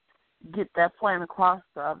get that point across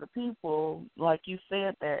to other people, like you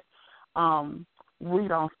said, that we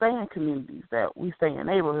don't stay in communities, that we stay in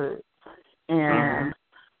neighborhoods. And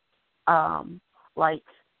like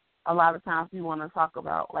a lot of times we want to talk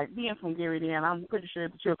about, like, being from Gary, and I'm pretty sure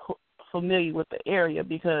that you're familiar with the area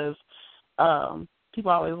because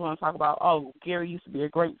people always want to talk about, oh, Gary used to be a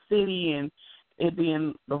great city and it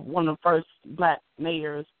being one of the first black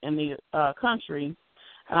mayors in the country.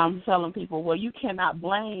 And I'm telling people, well, you cannot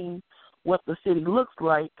blame what the city looks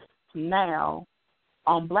like now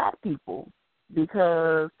on black people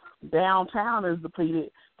because downtown is depleted,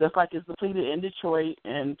 just like it's depleted in Detroit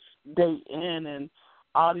and Dayton and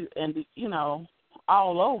all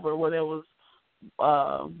all over where there was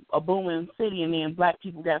a booming city, and then black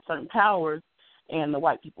people got certain powers and the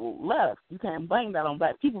white people left. You can't blame that on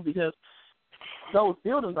black people because those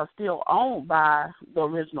buildings are still owned by the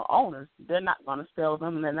original owners. They're not going to sell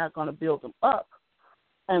them, and they're not going to build them up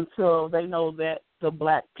until they know that the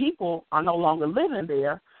black people are no longer living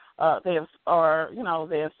there. They're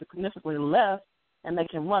significantly less, and they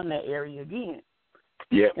can run that area again.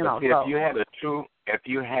 Yeah, but if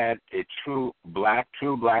you had a true black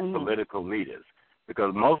political leaders,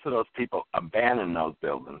 because most of those people abandoned those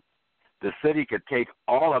buildings, the city could take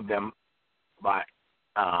all of them by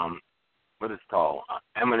what is called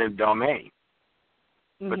eminent domain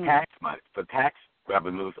for tax money, for tax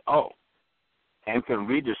revenues owed, and can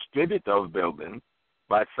redistribute those buildings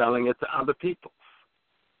by selling it to other people.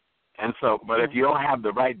 And so, but if you don't have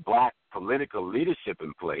the right black political leadership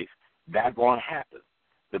in place, that won't happen.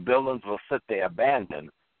 The buildings will sit there abandoned,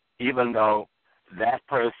 even though that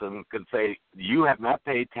person could say, you have not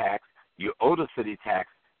paid tax, you owe the city tax,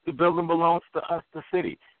 the building belongs to us, the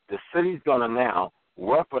city. The city's going to now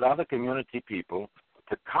work with other community people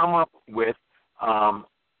to come up with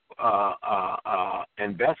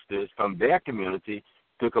investors from their community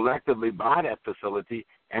to collectively buy that facility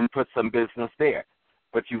and put some business there.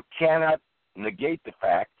 But you cannot negate the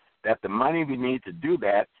fact that the money we need to do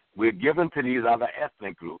that, we're given to these other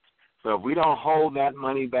ethnic groups. So if we don't hold that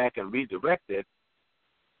money back and redirect it,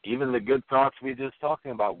 even the good thoughts we're just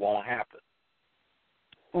talking about won't happen.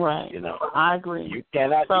 Right. I agree. You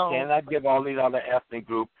cannot give all these other ethnic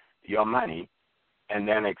groups your money and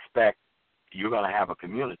then expect you're going to have a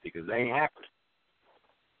community, because they ain't happening.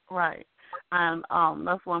 Right. And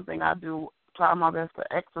that's one thing I do, try my best to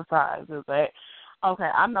exercise, is that, okay,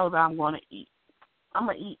 I know that I'm going to eat. I'm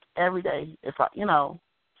going to eat every day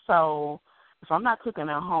so if I'm not cooking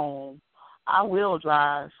at home, I will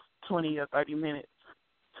drive 20 or 30 minutes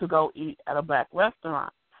to go eat at a black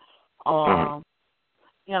restaurant.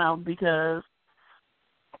 Because,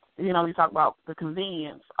 we talk about the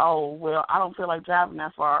convenience. Oh, well, I don't feel like driving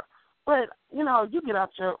that far. But, you get out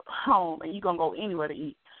your home and you're going to go anywhere to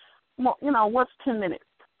eat. What's 10 minutes?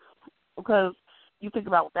 Because you think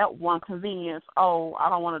about that one convenience, oh, I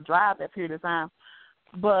don't want to drive that period of time.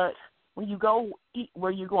 But when you go eat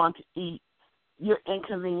where you're going to eat, you're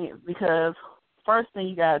inconvenienced because first thing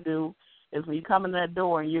you got to do is when you come in that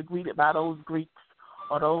door and you're greeted by those Greeks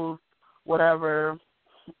or those whatever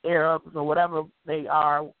Arabs or whatever they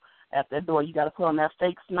are at that door, you got to put on that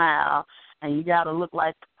fake smile and you got to look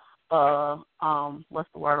like, what's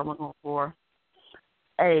the word I'm looking for?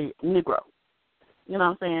 A Negro. You know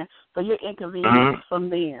what I'm saying? So you're inconvenienced from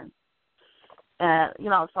then. And,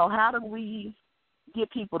 so how do we get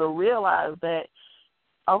people to realize that,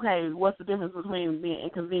 okay, what's the difference between being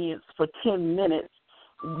inconvenienced for 10 minutes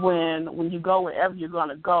when you go wherever you're going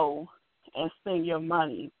to go and spend your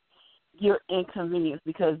money, you're inconvenienced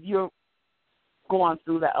because you're going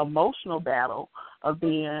through that emotional battle of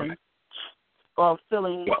being or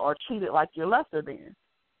feeling or treated like you're lesser than.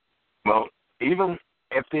 Well, even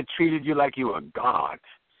if they treated you like you were God,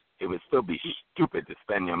 it would still be stupid to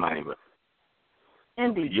spend your money with.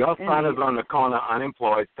 Indeed. Your son is on the corner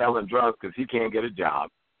unemployed selling drugs because he can't get a job.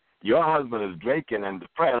 Your husband is drinking and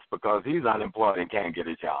depressed because he's unemployed and can't get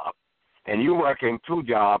a job. And you're working 2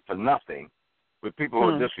 jobs for nothing with people who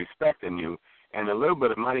are disrespecting you. And the little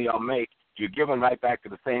bit of money y'all make, you're giving right back to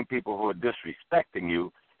the same people who are disrespecting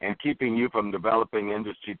you and keeping you from developing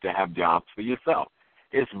industry to have jobs for yourself.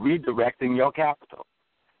 It's redirecting your capital.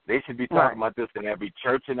 They should be talking about this in every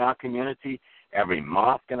church in our community, every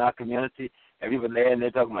mosque in our community, everybody there, and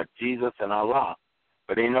they're talking about Jesus and Allah.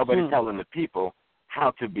 But ain't nobody telling the people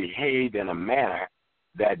how to behave in a manner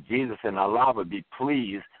that Jesus and Allah would be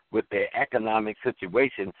pleased with their economic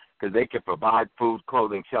situation because they can provide food,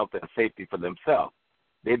 clothing, shelter, and safety for themselves.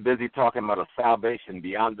 They're busy talking about a salvation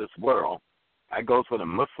beyond this world. That goes for the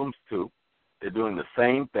Muslims, too. They're doing the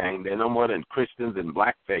same thing. They're no more than Christians in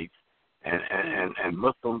blackface, and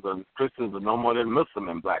Muslims and Christians are no more than Muslim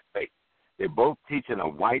in blackface. They're both teaching a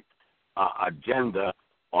white agenda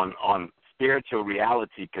on spiritual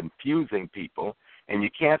reality, confusing people, and you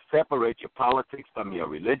can't separate your politics from your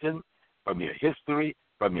religion, from your history,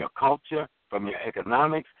 from your culture, from your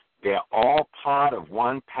economics. They're all part of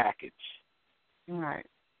one package. Right.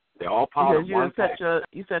 They're all part of one package.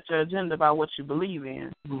 You set your agenda by what you believe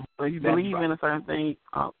in. So if you believe in a certain thing,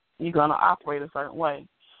 you're going to operate a certain way.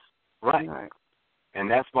 Right. And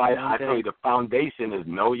that's why I tell you the foundation is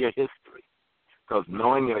know your history. Because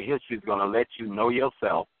knowing your history is going to let you know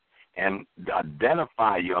yourself and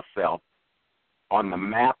identify yourself on the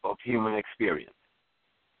map of human experience.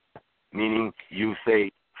 Meaning you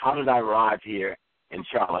say, how did I arrive here in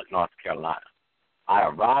Charlotte, North Carolina? I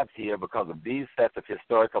arrived here because of these sets of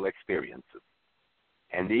historical experiences.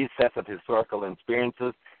 And these sets of historical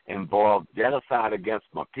experiences involved genocide against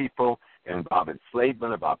my people, it involved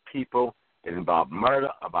enslavement of our people, it involved murder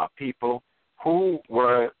of our people. Who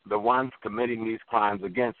were the ones committing these crimes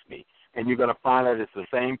against me? And you're going to find that it's the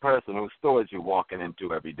same person whose stores you're walking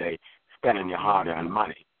into every day, spending your hard-earned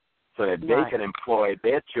money, so that they can employ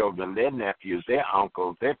their children, their nephews, their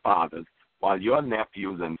uncles, their fathers, while your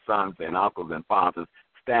nephews and sons and uncles and fathers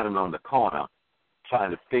standing on the corner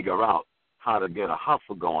trying to figure out how to get a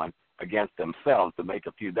hustle going against themselves to make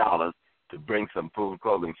a few dollars to bring some food,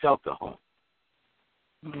 clothing, shelter home.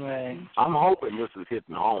 Right. I'm hoping this is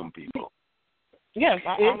hitting home, people. Yes,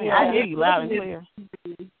 I hear you loud and clear.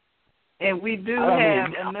 And we do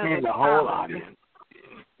have another the whole audience.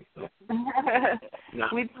 No,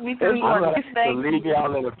 we do want to thank you. Leave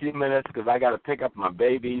y'all in a few minutes because I got to pick up my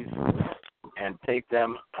babies and take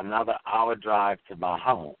them another hour drive to my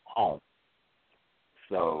home.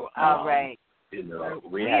 So, all right. You know,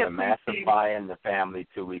 we had a massive fire in the family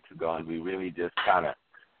 2 weeks ago, and we really just kind of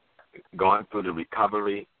going through the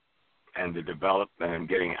recovery and the development and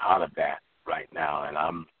getting out of that right now. And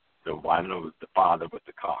I'm the one who's the father with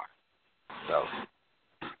the car. So,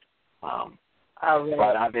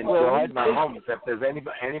 but I've enjoyed my home. If there's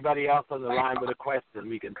anybody else on the line with a question,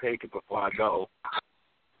 we can take it before I go.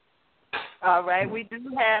 All right. We do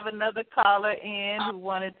have another caller in who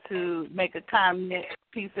wanted to make a comment.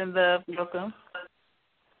 Peace and love. Welcome.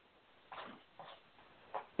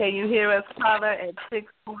 Can you hear us, caller, at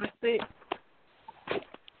 646?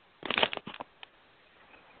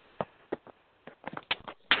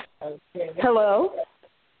 Okay. Hello?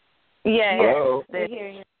 Yeah. Hello. They hear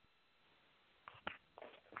you.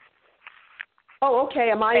 Oh, okay.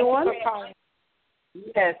 Am I on?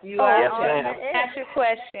 Yes, you are. Yes, on. ma'am. Ask your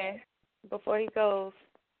question before he goes.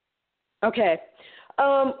 Okay.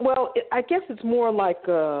 Well, I guess it's more like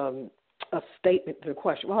a statement to the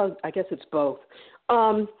question. Well, I guess it's both.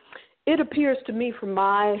 It appears to me from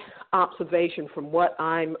my observation, from what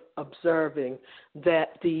I'm observing,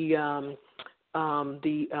 that the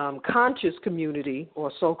conscious community,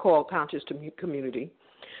 or so-called conscious community,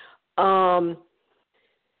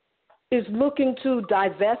 is looking to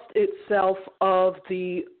divest itself of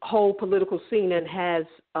the whole political scene and has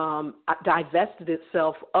divested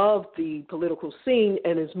itself of the political scene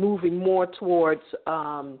and is moving more towards,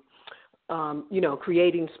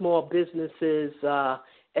 creating small businesses,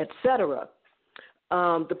 et cetera.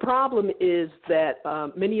 The problem is that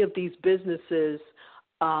many of these businesses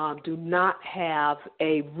do not have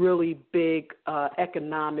a really big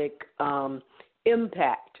economic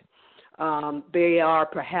impact. They are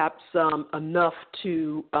perhaps enough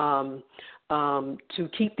to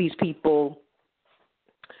keep these people,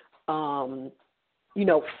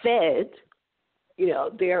 fed,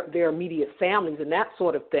 their immediate families and that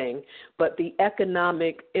sort of thing. But the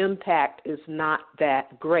economic impact is not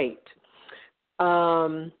that great.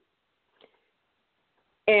 And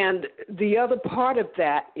the other part of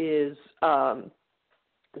that is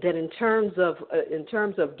that in terms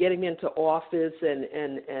of getting into office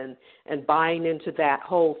and buying into that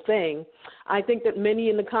whole thing, I think that many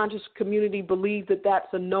in the conscious community believe that that's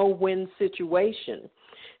a no-win situation.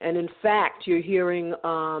 And in fact, you're hearing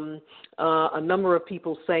a number of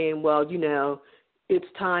people saying, well, you know, it's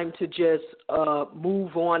time to just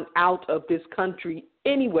move on out of this country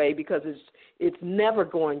anyway, because it's never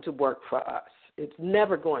going to work for us. It's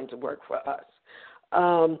never going to work for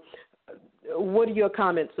us. What are your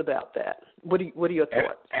comments about that? What are your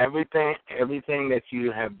thoughts? Everything that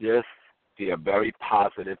you have just see a very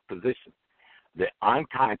positive position. The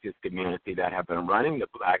unconscious community that have been running the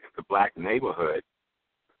black neighborhood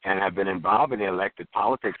and have been involved in the elected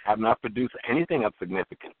politics have not produced anything of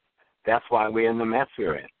significance. That's why we're in the mess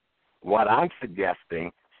we're in. What I'm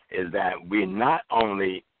suggesting is that we not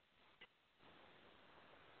only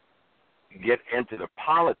get into the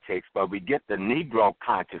politics, but we get the Negro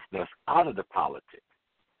consciousness out of the politics.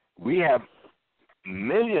 We have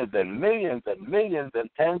millions and millions and millions and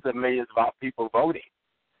tens of millions of our people voting.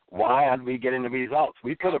 Why aren't we getting the results?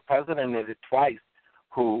 We put a president in it twice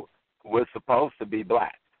who was supposed to be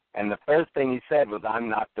black. And the first thing he said was, I'm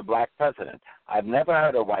not the black president. I've never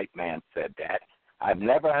heard a white man said that. I've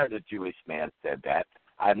never heard a Jewish man said that.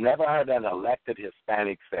 I've never heard an elected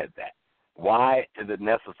Hispanic said that. Why is it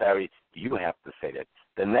necessary? You have to say that.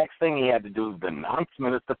 The next thing he had to do is denounce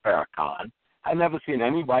Minister Farrakhan. I've never seen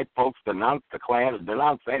any white folks denounce the Klan or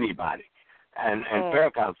denounce anybody. And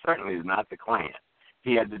Farrakhan certainly is not the Klan.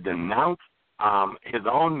 He had to denounce his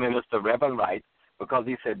own minister, Reverend Wright, because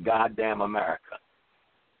he said, "Goddamn America."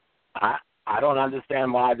 I don't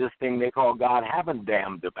understand why this thing they call God haven't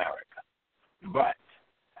damned America. But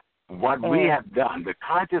what we have done, the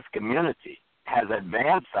conscious community has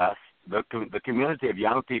advanced us. The community of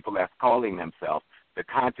young people that's calling themselves the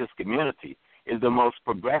conscious community is the most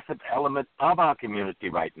progressive element of our community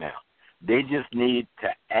right now. They just need to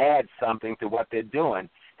add something to what they're doing,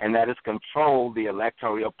 and that is control the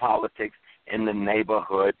electoral politics in the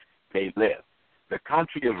neighborhood they live. The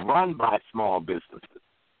country is run by small businesses.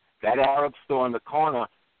 That Arab store in the corner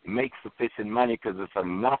makes sufficient money because there's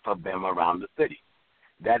enough of them around the city.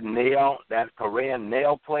 That Korean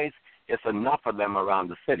nail place, it's enough of them around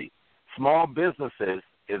the city. Small businesses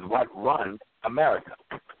is what runs America.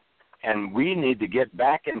 And we need to get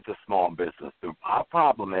back into small business. Our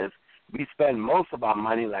problem is we spend most of our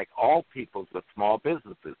money, like all peoples, with small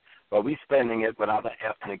businesses, but we're spending it with other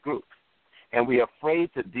ethnic groups. And we're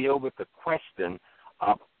afraid to deal with the question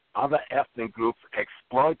of other ethnic groups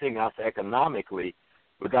exploiting us economically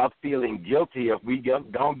without feeling guilty if we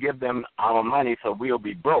don't give them our money so we'll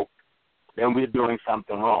be broke, then we're doing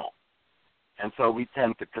something wrong. And so we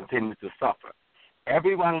tend to continue to suffer.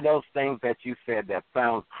 Every one of those things that you said that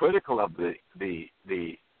sounds critical of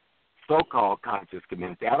the so-called conscious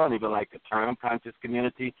community. I don't even like the term conscious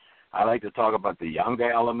community. I like to talk about the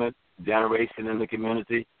younger element, generation in the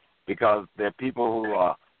community, because there are people who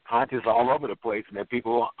are conscious all over the place and there are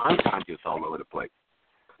people who are unconscious all over the place.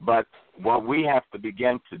 But what we have to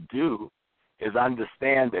begin to do is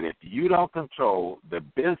understand that if you don't control the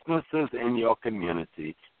businesses in your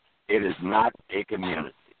community, it is not a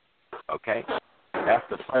community, okay? That's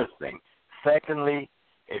the first thing. Secondly,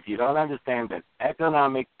 if you don't understand that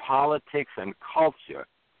economic, politics, and culture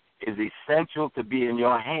is essential to be in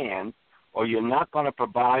your hands, or you're not going to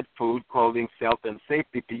provide food, clothing, shelter, and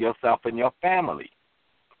safety to yourself and your family.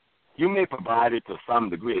 You may provide it to some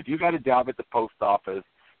degree. If you got a job at the post office,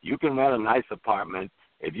 you can rent a nice apartment.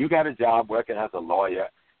 If you got a job working as a lawyer,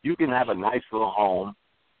 you can have a nice little home.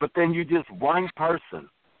 But then you're just one person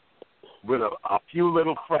with a few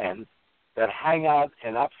little friends that hang out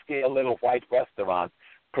in upscale little white restaurants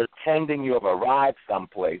pretending you have arrived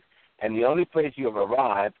someplace, and the only place you have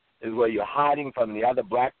arrived is where you're hiding from the other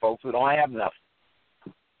black folks who don't have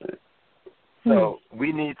nothing. So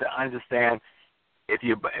we need to understand if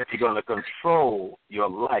you're going to control your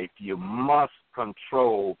life, you must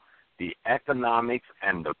control the economics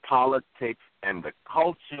and the politics and the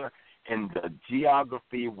culture and the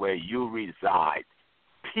geography where you reside,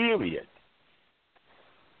 period.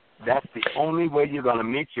 That's the only way you're going to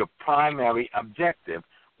meet your primary objective,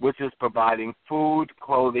 which is providing food,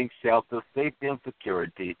 clothing, shelter, safety, and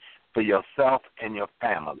security for yourself and your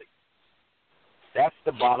family. That's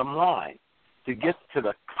the bottom line. To get to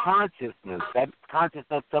the consciousness, that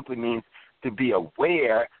consciousness simply means to be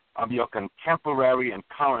aware of your contemporary and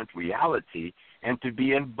current reality and to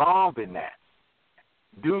be involved in that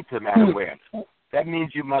due to that awareness. That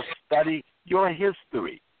means you must study your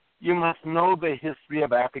history. You must know the history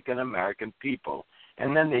of African American people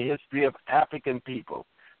and then the history of African people.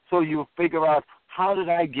 So you figure out, how did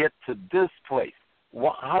I get to this place?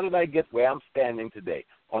 How did I get where I'm standing today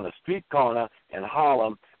on a street corner in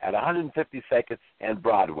Harlem at 152nd and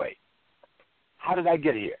Broadway? How did I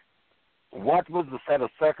get here? What was the set of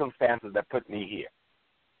circumstances that put me here?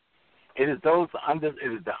 It is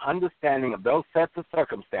the understanding of those sets of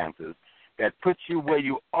circumstances that put you where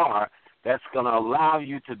you are that's going to allow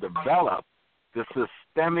you to develop the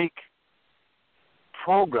systemic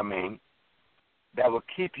programming that will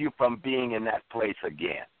keep you from being in that place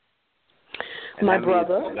again. And my that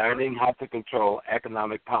brother. means learning how to control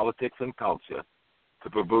economic politics and culture to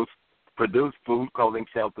produce food, clothing,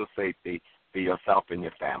 shelter, safety for yourself and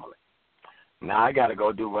your family. Now I got to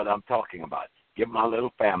go do what I'm talking about. Get my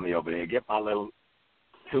little family over there. Get my little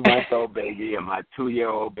 2-month-old baby and my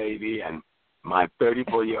 2-year-old baby and my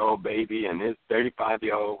 34-year-old baby and his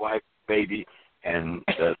 35-year-old wife baby and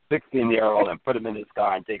the 16-year-old and put them in his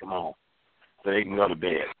car and take them home so they can go to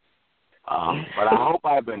bed. But I hope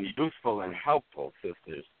I've been useful and helpful,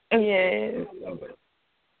 sisters. Yes.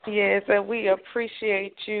 Yes, and we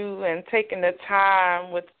appreciate you and taking the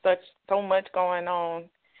time with so much going on.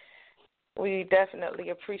 We definitely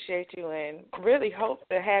appreciate you and really hope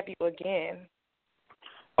to have you again.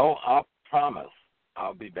 Oh, I promise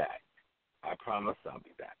I'll be back. I promise I'll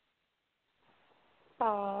be back.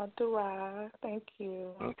 Oh, do I? Thank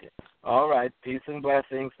you. Okay. All right. Peace and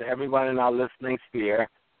blessings to everyone in our listening sphere.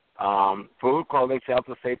 Food, clothing,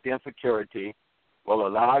 shelter, safety, and security will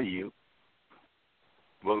allow you,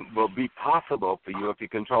 will be possible for you if you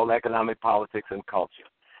control economic politics and culture.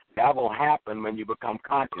 That will happen when you become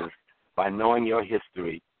conscious by knowing your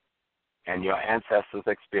history and your ancestors'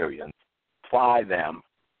 experience. Apply them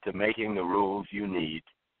to making the rules you need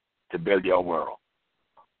to build your world.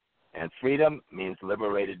 And freedom means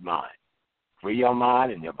liberated mind. Free your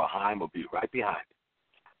mind and your behind will be right behind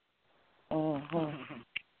it. Mm-hmm.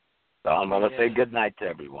 So I'm going to say good night to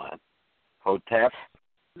everyone. Hotep.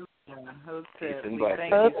 Hotep. Peace and We blessings.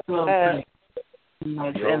 thank you so much.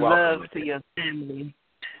 You're And welcome. love to your family.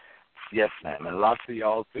 Yes, ma'am. And love to you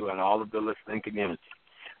all, too, and all of the listening community.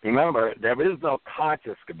 Remember, there is no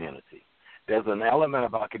conscious community. There's an element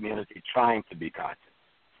of our community trying to be conscious,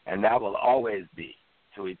 and that will always be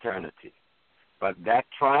to eternity. But that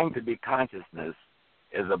trying to be consciousness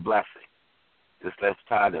is a blessing. Just let's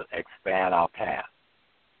try to expand our path,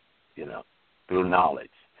 through knowledge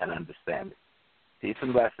and understanding. Peace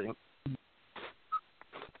and blessing.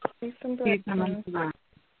 Peace and blessings.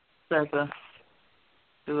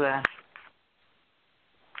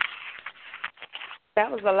 That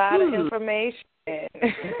was a lot of information.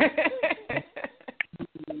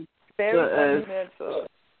 Very fundamental.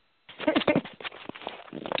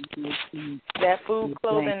 That food,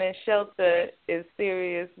 clothing, and shelter is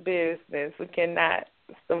serious business. We cannot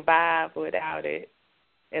survive without it.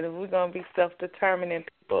 And if we're going to be self-determining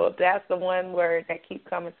people, that's the one word that keeps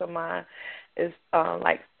coming to mind is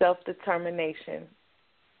like self-determination.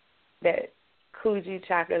 That Kuji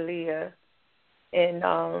Chakalia. And,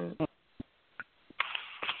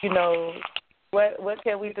 what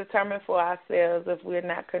can we determine for ourselves if we're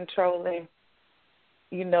not controlling,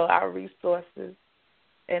 our resources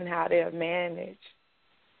and how they're managed?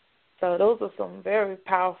 So those are some very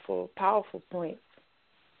powerful points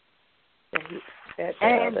that the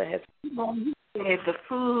elder has. The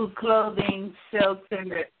food, clothing,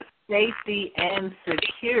 shelter, safety, and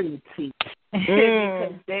security.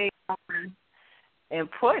 Because they are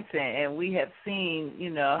important, and we have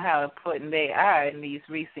seen, how important they are in these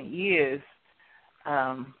recent years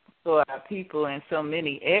for our people in so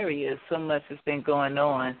many areas. So much has been going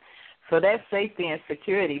on. So that safety and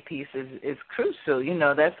security piece is crucial.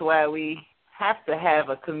 That's why we have to have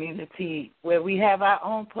a community where we have our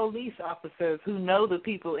own police officers who know the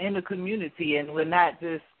people in the community, and we're not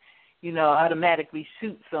just, automatically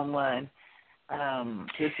shoot someone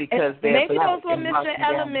just because they're maybe black. Those were missing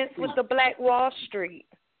elements with the Black Wall Street,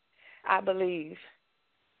 I believe.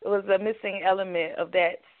 It was a missing element of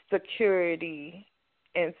that security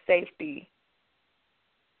and safety.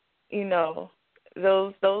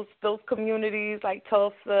 Those communities like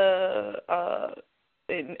Tulsa,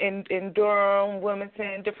 in Durham,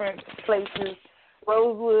 Wilmington, different places,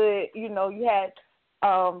 Rosewood, you had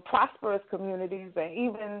prosperous communities, and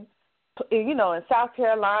even, in South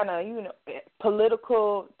Carolina,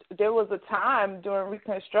 political, there was a time during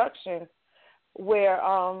Reconstruction where,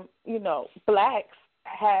 blacks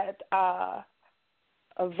had a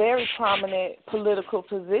very prominent political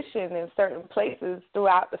position in certain places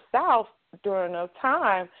throughout the South during a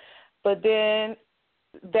time, but then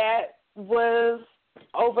that was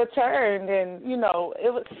overturned, and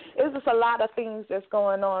it was just a lot of things that's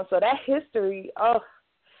going on. So that history,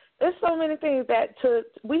 there's so many things that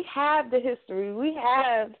we have the history, we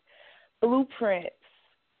have blueprints.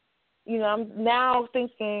 I'm now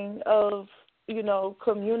thinking of,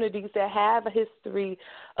 communities that have a history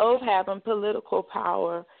of having political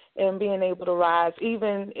power and being able to rise,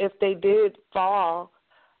 even if they did fall,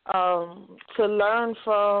 to learn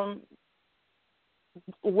from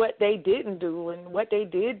what they didn't do and what they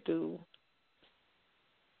did do.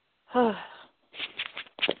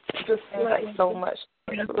 Just like so much.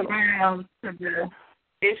 It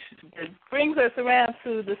brings us around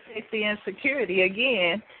to the safety and security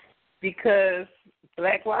again, because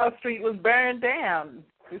Black Wall Street was burned down,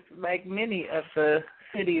 just like many of the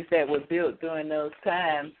cities that were built during those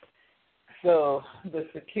times. So the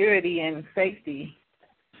security and safety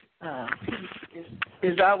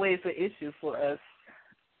is always an issue for us,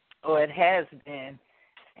 or it has been,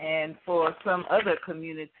 and for some other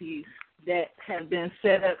communities that have been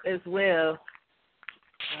set up as well,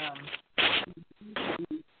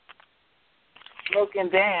 broken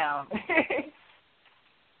down.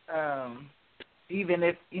 Even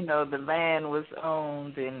if, the land was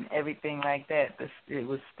owned and everything like that, it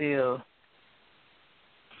was still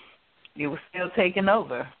taken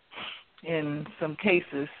over in some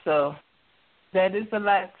cases. So that is a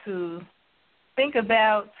lot to think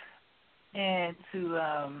about and to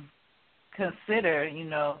consider.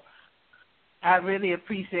 I really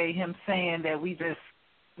appreciate him saying that we just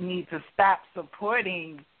need to stop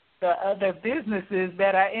supporting the other businesses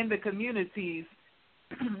that are in the communities.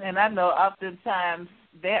 And I know oftentimes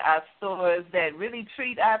there are stores that really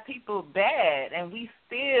treat our people bad, and we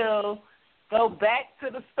still go back to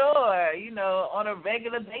the store, on a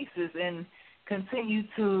regular basis and continue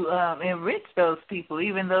to enrich those people,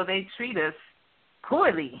 even though they treat us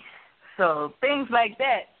poorly. So things like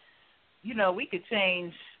that, we could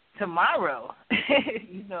change tomorrow,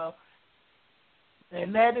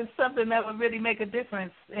 and that is something that would really make a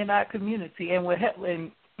difference in our community, and would help.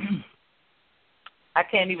 And I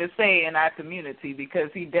can't even say in our community, because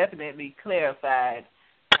he definitely clarified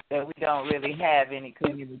that we don't really have any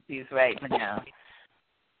communities right now.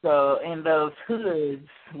 So in those hoods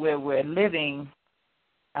where we're living,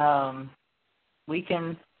 we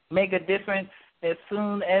can make a difference as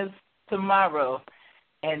soon as tomorrow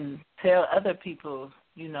and tell other people,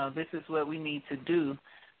 this is what we need to do,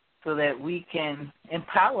 so that we can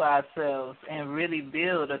empower ourselves and really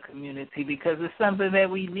build a community, because it's something that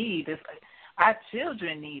we need. Our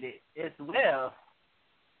children need it as well.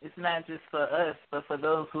 It's not just for us, but for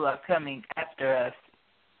those who are coming after us.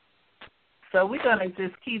 So we're going to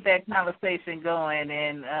just keep that conversation going.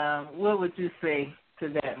 And what would you say to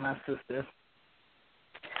that, my sister?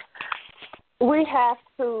 We have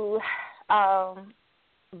to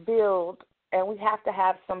build, and we have to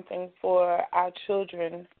have something for our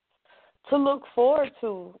children to look forward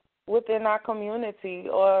to within our community,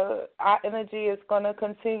 or our energy is going to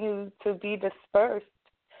continue to be dispersed.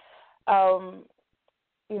 And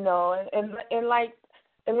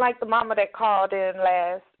like the mama that called in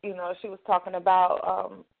last, she was talking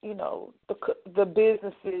about, the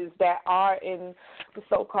businesses that are in the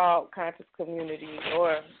so-called conscious community,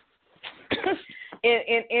 or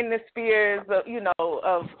in the spheres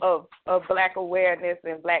of Black awareness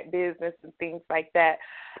and Black business and things like that.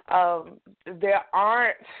 There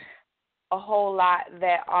aren't a whole lot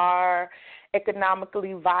that are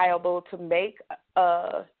economically viable to make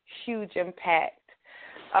a huge impact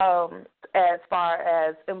as far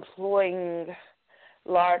as employing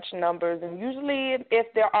large numbers. And usually if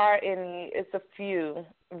there are any, it's a few,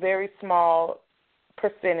 very small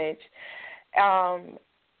percentage.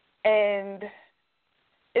 And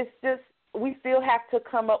it's just, we still have to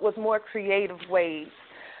come up with more creative ways.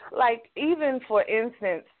 Like, even for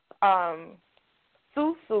instance,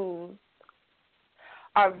 susus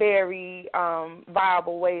are very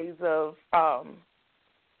viable ways of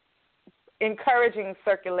encouraging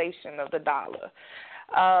circulation of the dollar.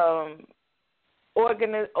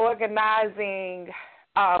 Organizing,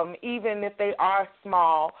 even if they are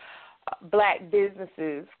small, Black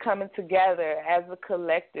businesses coming together as a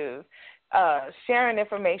collective, sharing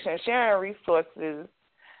information, sharing resources,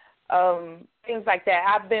 things like that.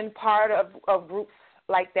 I've been part of groups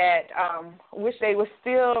like that. Wish they were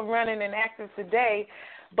still running and active today,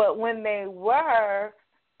 but when they were,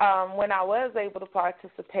 when I was able to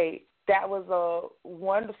participate, that was a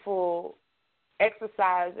wonderful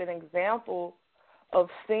exercise and example of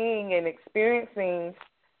seeing and experiencing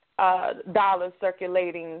dollars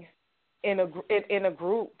circulating in a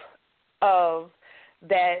group of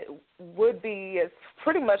that would be is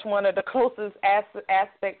pretty much one of the closest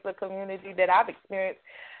aspects of community that I've experienced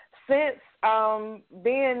since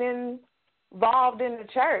being in involved in the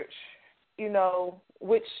church,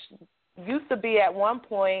 which used to be at one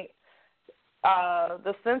point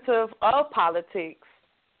the center of politics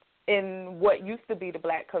in what used to be the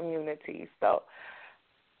black community. So,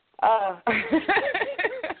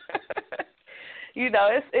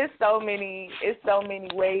 it's so many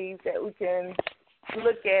ways that we can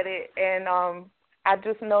look at it, and I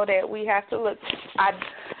just know that we have to look.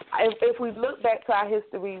 If we look back to our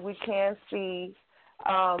history, we can see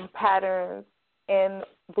patterns and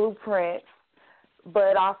blueprints,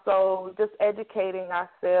 but also just educating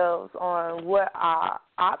ourselves on what our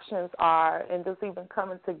options are, and just even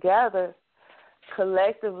coming together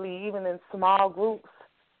collectively, even in small groups,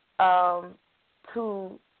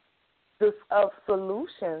 to of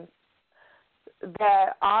solutions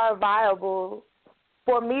that are viable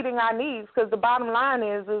for meeting our needs. Because the bottom line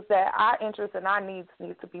is that our interests and our needs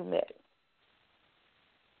need to be met.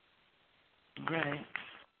 Right.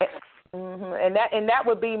 Mm-hmm. And that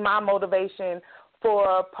would be my motivation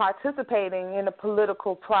for participating in the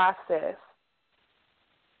political process.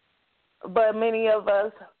 But many of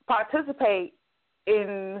us participate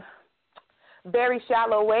in very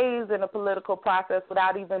shallow ways in the political process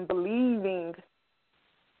without even believing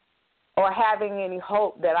or having any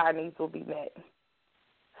hope that our needs will be met.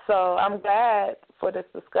 So I'm glad for this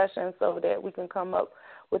discussion so that we can come up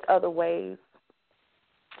with other ways.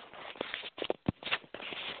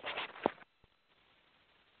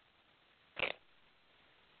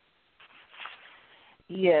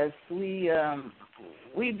 Yes, we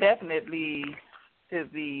definitely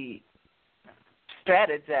should be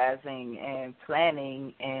strategizing and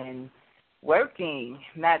planning and working,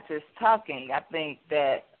 not just talking. I think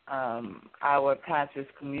that our conscious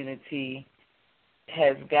community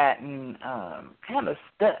has gotten kind of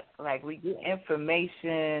stuck. Like, we get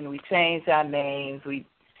information, we change our names, we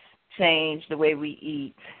change the way we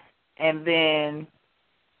eat, and then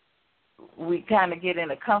we kind of get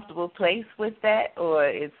in a comfortable place with that, or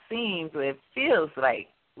it seems or it feels like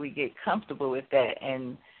we get comfortable with that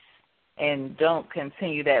and don't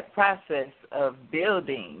continue that process of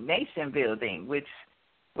building, nation building, which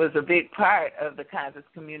was a big part of the conscious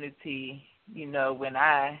community, when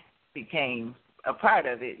I became a part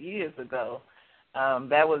of it years ago.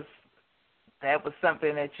 That was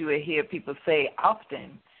something that you would hear people say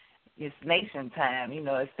often. It's nation time,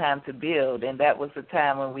 it's time to build. And that was a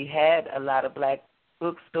time when we had a lot of black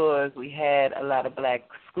bookstores, we had a lot of black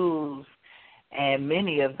schools, and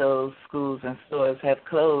many of those schools and stores have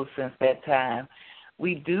closed since that time.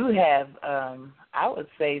 We do have, I would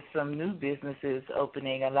say, some new businesses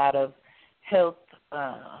opening, a lot of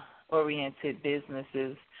health-oriented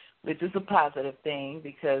businesses, which is a positive thing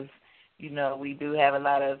because, we do have a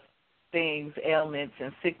lot of things, ailments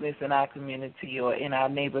and sickness in our community or in our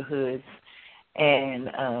neighborhoods, and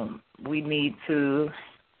we need to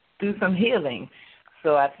do some healing.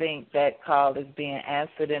 So I think that call is being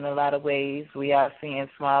answered in a lot of ways. We are seeing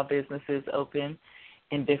small businesses open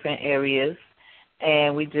in different areas,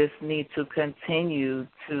 and we just need to continue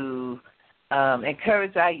to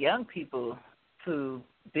encourage our young people to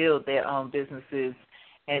build their own businesses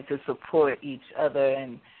and to support each other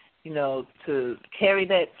and, to carry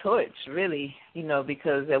that torch, really,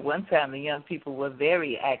 because at one time the young people were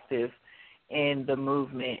very active in the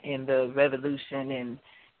movement, in the revolution, and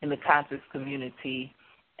in the conscious community.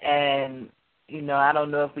 And, I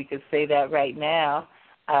don't know if we could say that right now.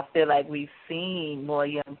 I feel like we've seen more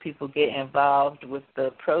young people get involved with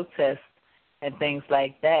the protests and things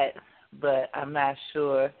like that, but I'm not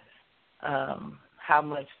sure how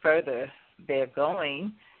much further they're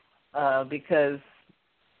going because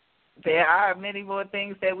there are many more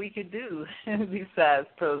things that we could do besides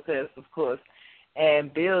protests, of course,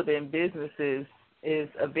 and building businesses is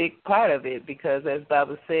a big part of it because, as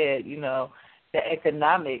Baba said, the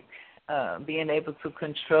economic, being able to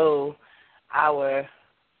control our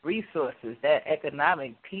resources, that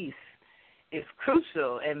economic piece is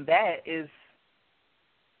crucial, and that is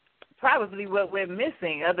probably what we're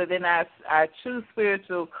missing other than our true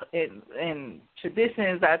spiritual and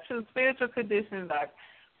traditions, our true spiritual conditions, our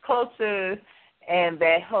culture, and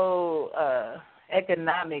that whole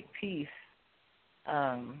economic piece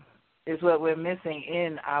is what we're missing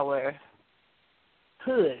in our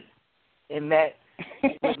hood, and that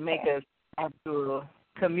would make us actual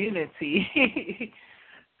community.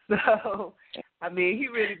 So, I mean, he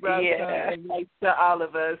really brought something light to all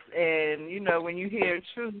of us, and, when you hear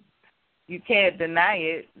truth, you can't deny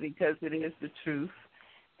it because it is the truth.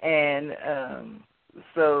 And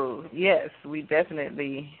so, yes, we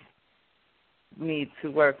definitely need to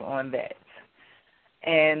work on that.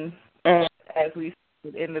 And as we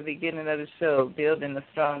in the beginning of the show, building the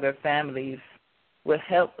stronger families will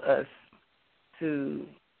help us to,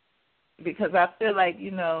 because I feel like,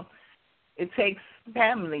 it takes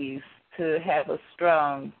families to have a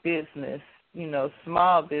strong business.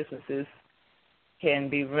 Small businesses can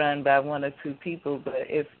be run by one or two people, but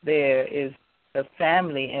if there is a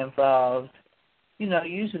family involved,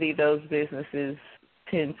 usually those businesses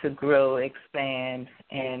tend to grow, expand,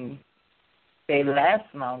 and they last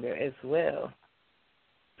longer as well.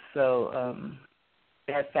 So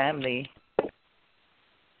that family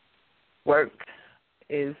work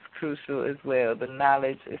is crucial as well. The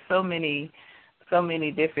knowledge is so many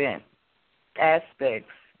different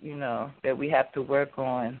aspects, that we have to work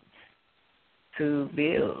on to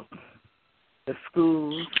build the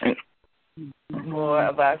schools. More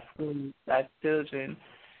of our schools, our children,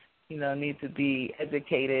 need to be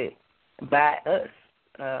educated by us.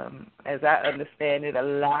 As I understand it, a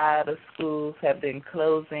lot of schools have been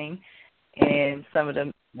closing in some of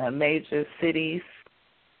the major cities.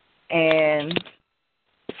 And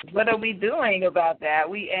what are we doing about that? Are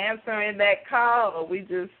we answering that call, or we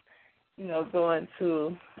just, going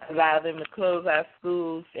to allow them to close our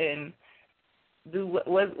schools and do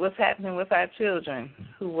what's happening with our children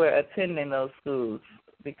who were attending those schools?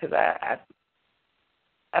 Because I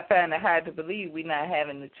find it hard to believe we're not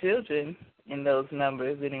having the children in those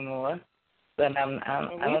numbers anymore. But I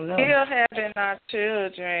don't know. We still having our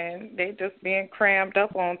children. They just being crammed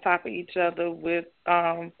up on top of each other with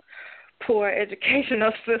poor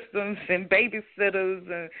educational systems and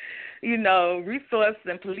babysitters and, resources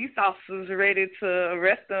and police officers ready to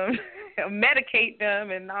arrest them, medicate them,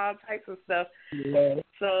 and all types of stuff. Yeah.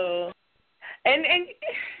 So, and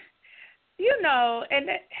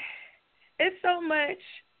it's so much.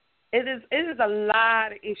 It is a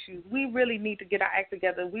lot of issues. We really need to get our act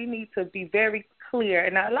together. We need to be very clear.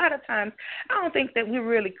 And a lot of times, I don't think that we're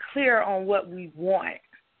really clear on what we want.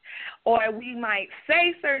 Or we might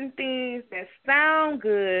say certain things that sound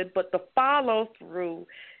good, but the follow-through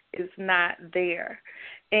is not there.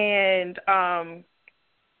 And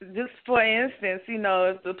just for instance,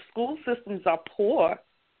 if the school systems are poor,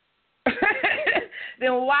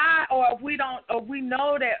 then why, or if we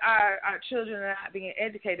know that our children are not being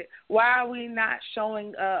educated, why are we not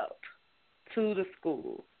showing up to the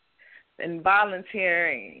schools and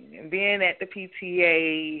volunteering and being at the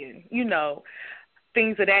PTA and,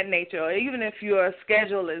 things of that nature? Or even if your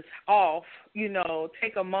schedule is off,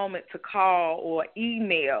 take a moment to call or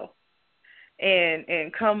email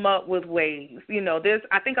and come up with ways.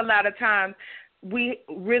 I think a lot of times we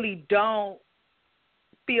really don't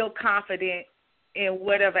feel confident in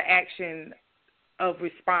whatever action of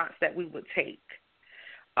response that we would take.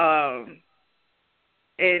 And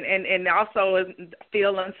also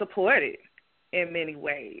feel unsupported in many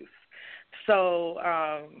ways. So,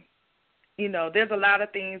 there's a lot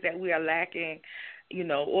of things that we are lacking,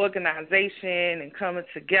 organization and coming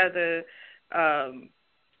together, to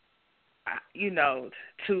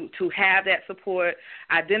have that support,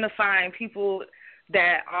 identifying people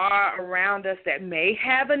that are around us that may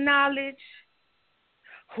have a knowledge,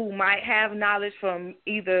 who might have knowledge from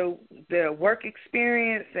either their work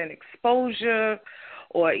experience and exposure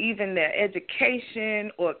or even their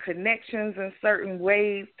education or connections in certain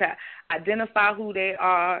ways, to identify who they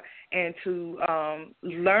are and to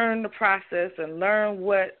learn the process and learn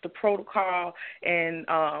what the protocol and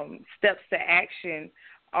steps to action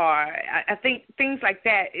are. I think things like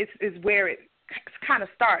that is where it kind of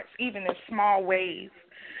starts, even in small ways.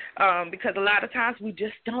 Because a lot of times we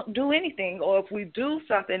just don't do anything, or if we do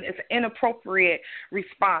something, it's an inappropriate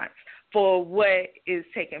response for what is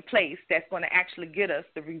taking place that's going to actually get us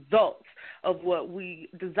the results of what we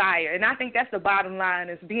desire. And I think that's the bottom line,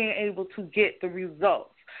 is being able to get the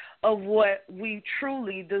results of what we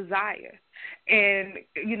truly desire. And,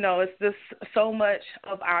 it's just so much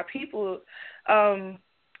of our people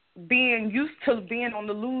being used to being on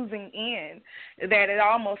the losing end that it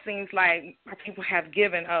almost seems like our people have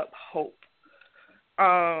given up hope.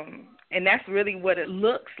 And that's really what it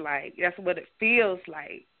looks like. That's what it feels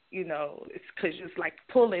like. It's because it's like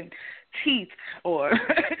pulling teeth or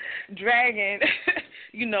dragging,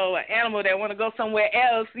 an animal that want to go somewhere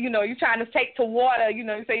else. You're trying to take to water. You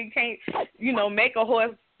say you can't, make a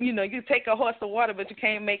horse. You take a horse to water, but you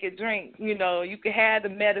can't make it drink. You can have the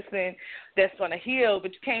medicine that's going to heal,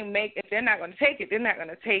 but you can't make it. If they're not going to take it, they're not going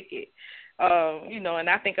to take it. And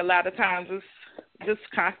I think a lot of times it's just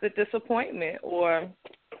constant disappointment or,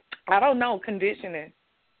 I don't know, conditioning.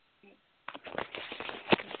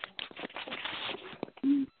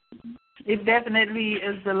 It definitely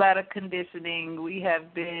is a lot of conditioning. We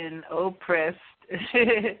have been oppressed,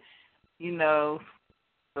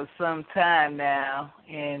 for some time now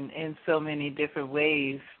in so many different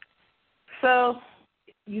ways. So,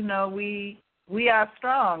 we are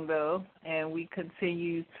strong though, and we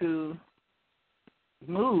continue to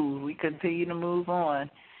move. We continue to move on,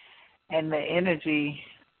 and the energy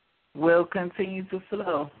will continue to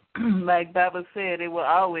flow. Like Baba said, it will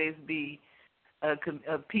always be a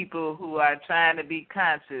people who are trying to be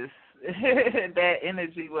conscious. That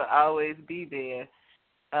energy will always be there.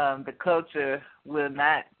 The culture will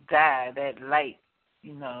not die. That light,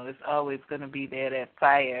 is always going to be there. That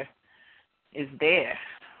fire is there.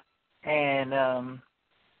 And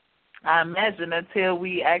I imagine until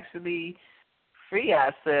we actually free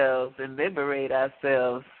ourselves and liberate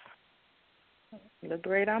ourselves,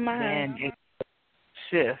 liberate our minds, then it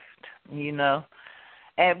shift,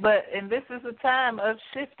 And this is a time of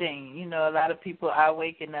shifting. A lot of people are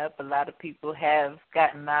waking up. A lot of people have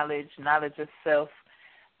gotten knowledge of self.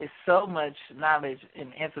 There's so much knowledge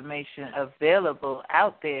and information available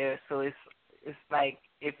out there. So it's like,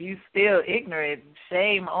 if you still ignorant,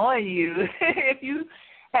 shame on you. If you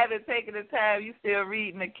haven't taken the time, you still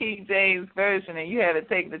reading the King James Version, and you haven't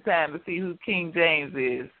taken the time to see who King James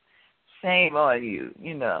is. Shame on you,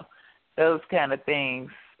 those kind of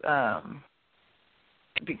things.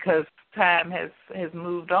 Because time has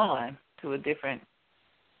moved on to a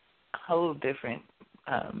whole different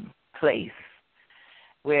place.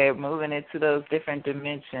 We're moving into those different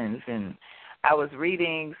dimensions. And I was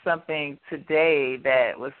reading something today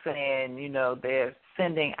that was saying, they're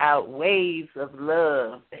sending out waves of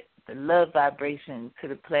love, the love vibration to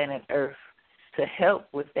the planet Earth to help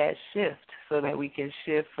with that shift so that we can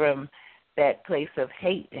shift from that place of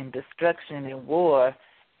hate and destruction and war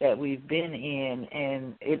that we've been in.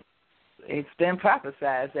 And it's been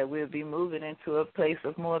prophesied that we'll be moving into a place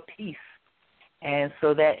of more peace. And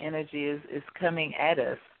so that energy is coming at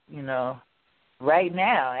us, right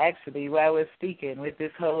now, actually, while we're speaking, with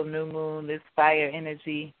this whole new moon, this fire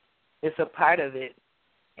energy. It's a part of it.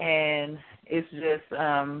 And it's just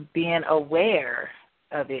being aware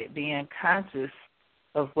of it, being conscious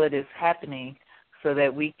of what is happening so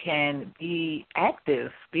that we can be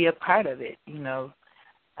active, be a part of it.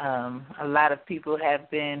 A lot of people have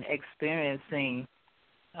been experiencing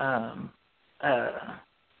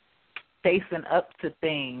facing up to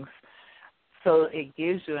things. So it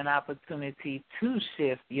gives you an opportunity to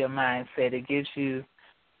shift your mindset. It gives you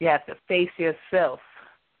have to face yourself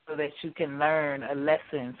so that you can learn a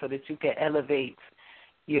lesson, so that you can elevate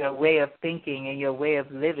your way of thinking and your way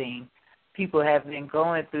of living. People have been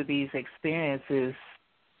going through these experiences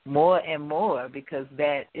more and more because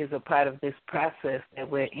that is a part of this process that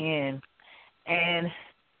we're in. And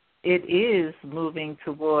it is moving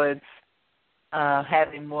towards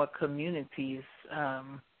having more communities,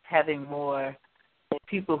 having more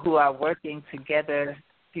people who are working together,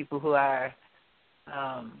 people who are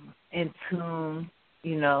in tune,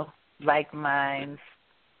 like minds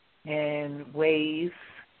and ways.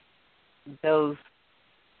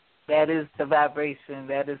 That is the vibration.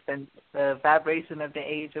 That is the vibration of the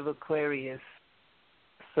age of Aquarius.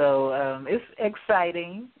 So it's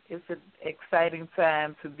exciting. It's an exciting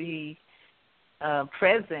time to be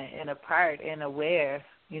present and a part and aware,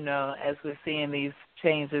 as we're seeing these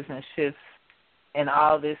changes and shifts and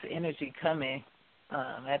all this energy coming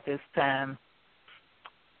at this time.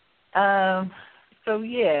 So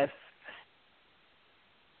yes,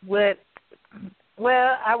 it's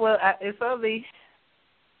only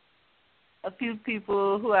a few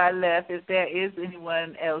people who are left. If there is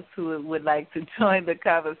anyone else who would like to join the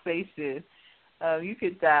conversation, you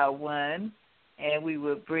could dial 1, and we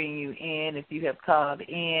will bring you in if you have called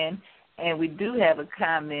in. And we do have a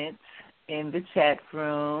comment in the chat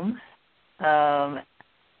room from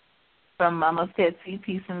Mama Fetzi.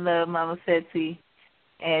 Peace and love, Mama Fetzi.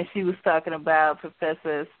 And she was talking about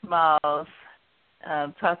Professor Smalls,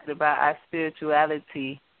 talking about our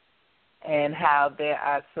spirituality and how there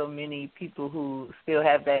are so many people who still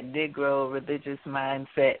have that Negro religious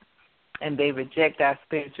mindset, and they reject our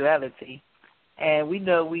spirituality. And we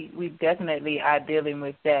know we definitely are dealing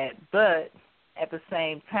with that. But at the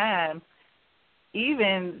same time,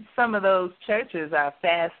 even some of those churches are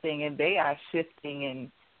fasting, and they are shifting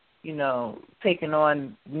and, taking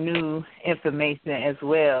on new information as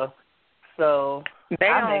well. So they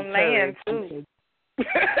own land, too.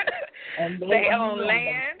 And they own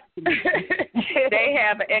land. They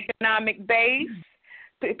have an economic base.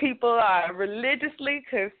 People are religiously,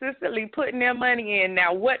 consistently putting their money in.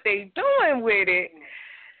 Now, what they doing with it,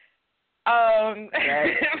 I'm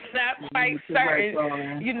not quite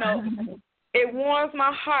certain. it warms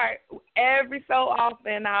my heart every so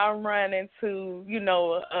often. I run into,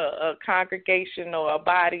 a congregation or a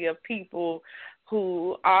body of people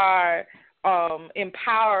who are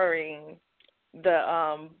empowering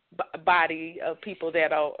the body of people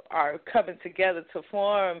that are coming together to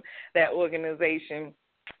form that organization.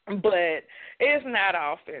 But it's not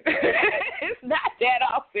often. It's not that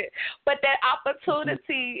often. But that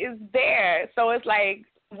opportunity is there. So it's like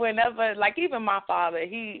whenever, like even my father,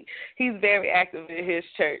 he's very active in his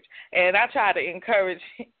church, and I try to encourage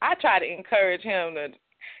him to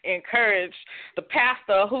encourage the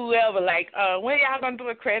pastor or whoever, like, when y'all gonna do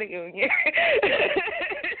a credit union?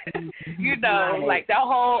 Right. Like the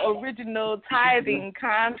whole original tithing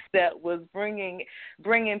concept was bringing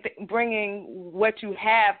what you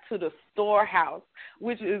have to the storehouse,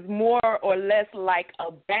 which is more or less like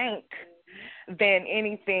a bank than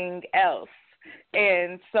anything else.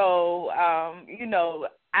 And so, I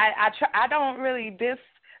don't really diss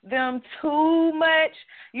them too much.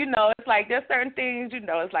 It's like there's certain things,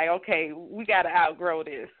 it's like, okay, we got to outgrow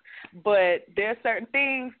this. But there's certain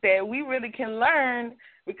things that we really can learn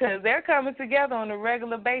because they're coming together on a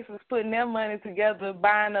regular basis, putting their money together,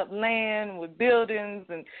 buying up land with buildings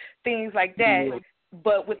and things like that. Yeah.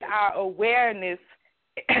 But with our awareness,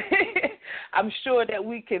 I'm sure that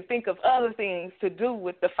we can think of other things to do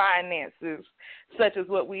with the finances, such as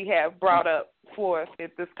what we have brought up forth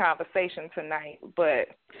at this conversation tonight. But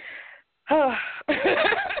it's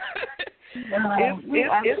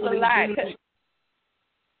a lot.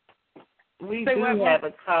 We do have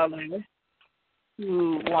a caller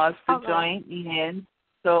who wants to join in,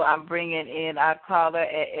 so I'm bringing in our caller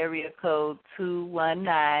at area code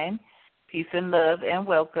 219. Peace and love and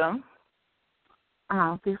welcome.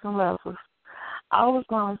 Peace and love. I was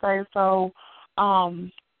going to say, so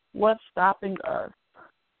what's stopping us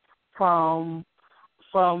from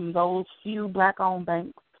those few black-owned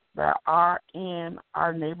banks that are in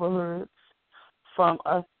our neighborhoods, from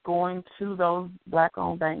us going to those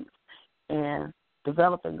black-owned banks and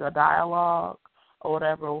developing a dialogue or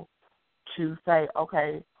whatever to say,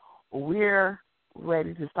 okay, we're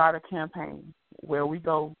ready to start a campaign where we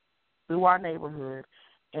go through our neighborhood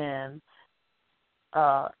and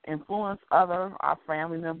influence our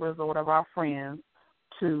family members or whatever, our friends,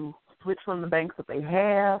 to switch from the banks that they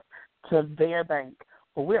have to their bank.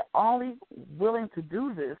 But we're only willing to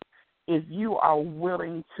do this if you are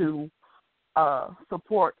willing to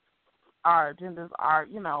support our agendas, our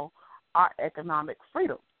economic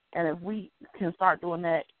freedom. And if we can start doing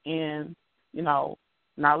that in our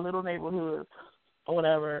little neighborhoods or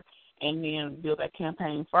whatever, and then build that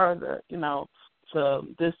campaign further, to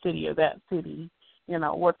this city or that city,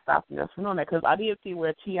 what's stopping us from doing that? Because I did see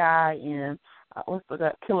where T.I. and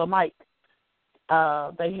Killer Mike,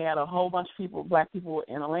 they had a whole bunch of people, black people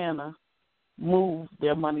in Atlanta, move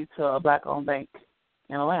their money to a black-owned bank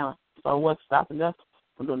in Atlanta. So what's stopping us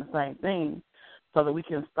from doing the same thing so that we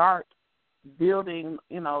can start building,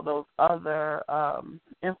 those other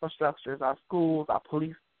infrastructures, our schools, our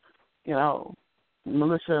police,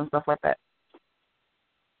 militia and stuff like that.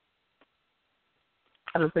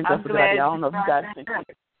 I just think that's a good idea. I don't know if you guys think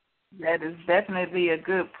that is definitely a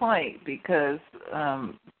good point because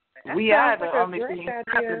we are the only thing.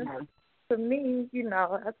 To me,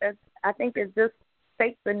 I think it's just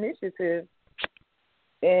takes initiative,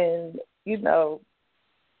 and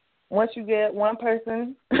once you get one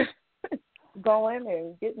person going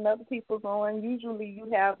and getting other people going, usually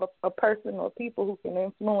you have a person or people who can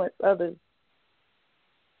influence others.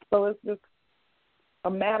 So it's just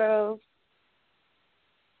a matter of,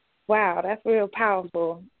 wow, that's real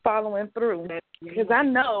powerful, following through. Because I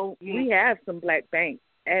know we have some black banks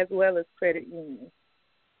as well as credit unions.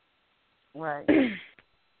 Right.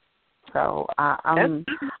 So I've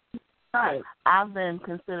been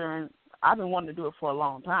wanting to do it for a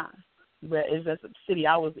long time. But it's just the city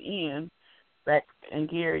I was in, back in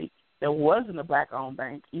Gary, there wasn't a black-owned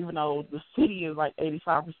bank, even though the city is like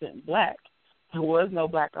 85% black. There was no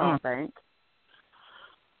black-owned bank.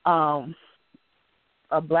 A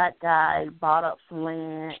black guy bought up some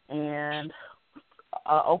land and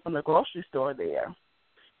opened a grocery store there.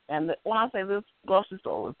 And when I say this grocery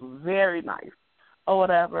store was very nice or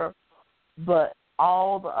whatever, but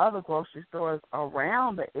all the other grocery stores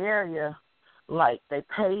around the area, like they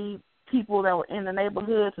paid people that were in the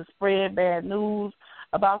neighborhood to spread bad news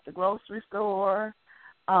about the grocery store.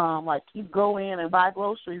 Like you go in and buy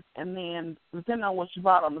groceries, and then depending on what you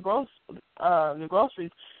bought on the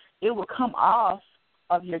groceries, it will come off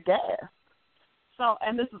of your gas. So,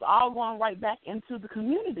 and this is all going right back into the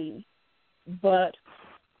community. But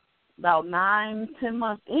about 9-10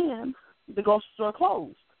 months in, the grocery store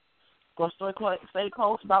closed. grocery store stayed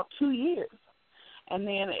closed about 2 years. And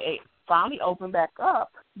then it finally opened back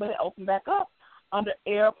up, but it opened back up under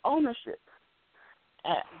Arab ownership.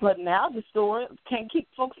 But now the store can't keep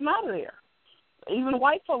folks out of there. Even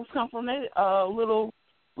white folks come from a little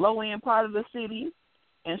low-end part of the city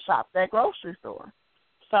and shop at that grocery store.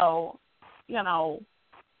 So, you know,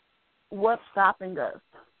 what's stopping us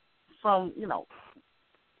from, you know,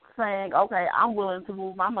 saying, okay, I'm willing to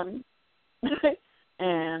move my money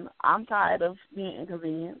and I'm tired of being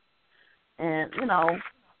inconvenienced and, you know,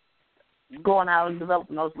 going out and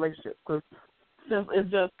developing those relationships. Because since it's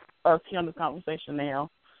just us here in this conversation now,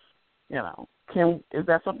 you know, is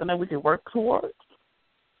that something that we can work towards?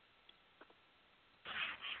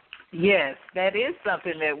 Yes, that is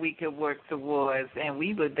something that we could work towards, and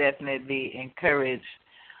we would definitely encourage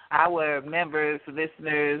our members,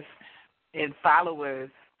 listeners, and followers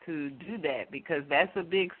to do that, because that's a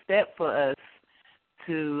big step for us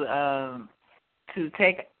to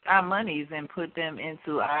take our monies and put them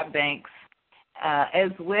into our banks,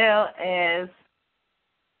 as well as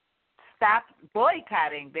stop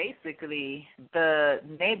boycotting, basically, the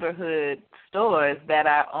neighborhood stores that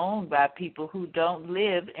are owned by people who don't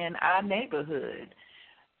live in our neighborhood.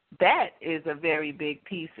 That is a very big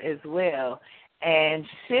piece as well. And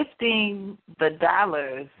shifting the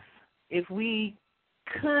dollars, if we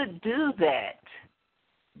could do that,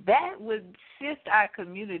 that would shift our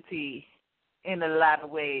community in a lot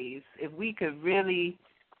of ways. If we could really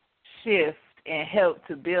shift and help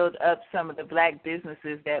to build up some of the black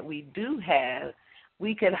businesses that we do have,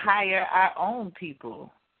 we could hire our own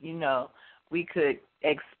people. You know, we could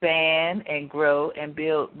expand and grow and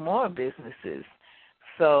build more businesses.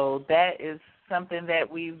 So that is something that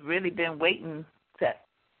we've really been waiting to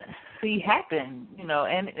see happen, you know,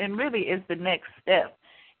 and really is the next step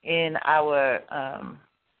in our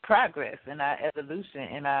progress, in our evolution,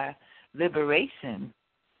 in our liberation,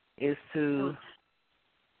 is to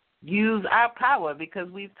use our power, because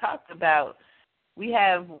we've talked about we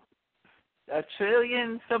have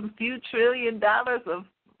some few trillion dollars of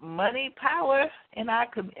money power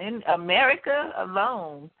in America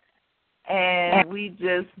alone, and we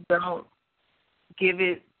just don't give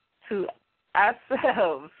it to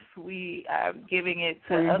ourselves. We are giving it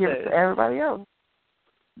to others. Give it to everybody else.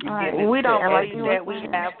 We don't believe that we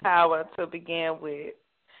have power to begin with,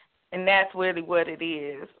 and that's really what it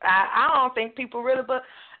is. I don't think people really, but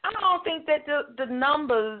I don't think that the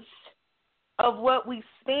numbers of what we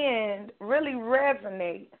spend really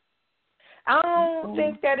resonate. I don't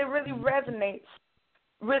think that it really resonates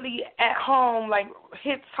really at home, like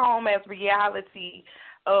hits home as reality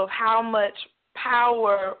of how much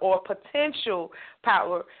power or potential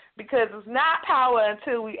power, because it's not power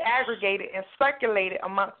until we aggregate it and circulate it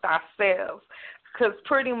amongst ourselves, because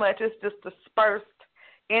pretty much it's just dispersed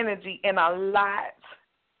energy in a lot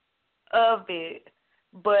of it.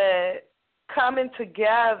 But coming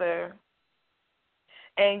together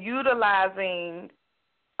and utilizing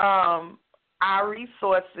our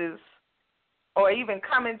resources, or even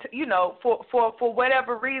coming to, you know, for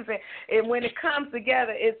whatever reason, and when it comes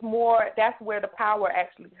together, it's more, that's where the power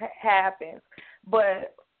actually happens.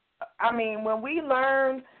 But, I mean, when we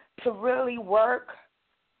learn to really work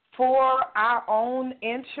for our own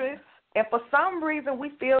interests, and for some reason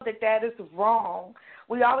we feel that is wrong,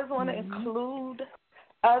 we always want to include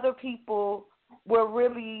other people, where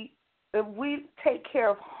really, if we take care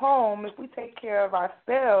of home, if we take care of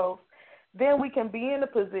ourselves, then we can be in a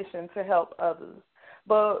position to help others.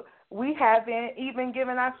 But we haven't even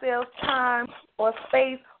given ourselves time or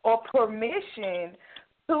space or permission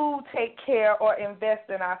to take care or invest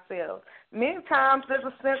in ourselves. Many times there's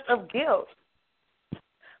a sense of guilt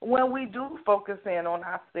when we do focus in on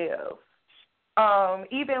ourselves.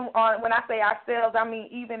 Even on, when I say ourselves, I mean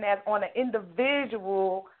even as on an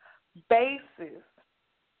individual basis,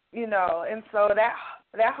 you know. And so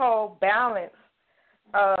that whole balance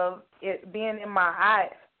of it being in my eyes,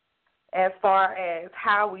 as far as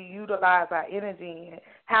how we utilize our energy and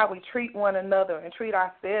how we treat one another and treat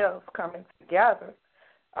ourselves coming together,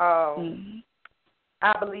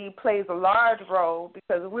 I believe plays a large role,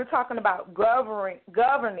 because we're talking about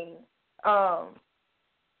governing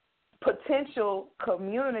potential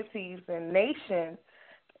communities and nations,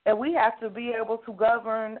 and we have to be able to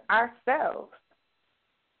govern ourselves.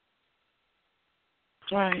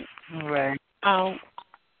 Right.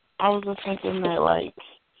 I was just thinking that, like,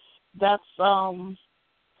 that's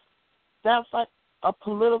like a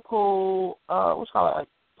political, like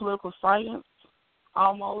political science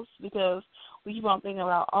almost, because we keep on thinking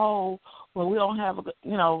about, well, we don't have,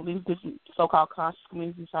 you know, these different so-called conscious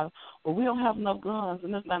communities, well, we don't have enough guns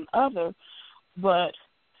and this, that, and other, but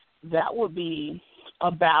that would be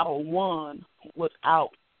a battle won without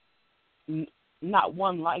not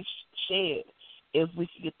one life shed if we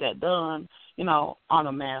could get that done, on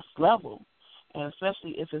a mass level, and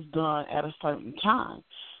especially if it's done at a certain time.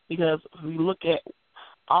 Because if we look at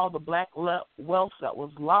all the black wealth that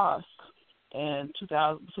was lost in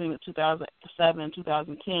between the 2007 and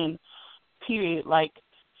 2010 period, like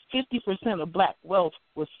 50% of black wealth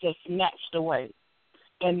was just snatched away.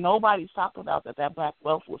 And nobody's talking about that black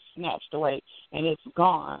wealth was snatched away and it's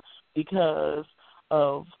gone because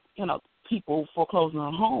of, people foreclosing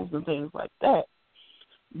on homes and things like that.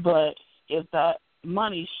 But if that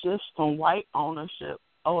money shifts from white ownership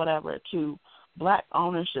or whatever to black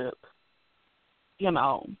ownership,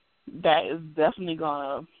 that is definitely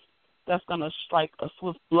gonna strike a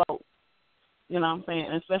swift blow. You know what I'm saying?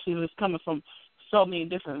 And especially if it's coming from so many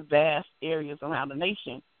different vast areas around the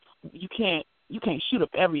nation. You can't shoot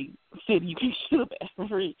up every city. You can't shoot up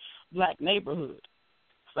every black neighborhood.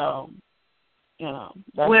 So,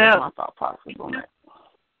 that's my thought process on that.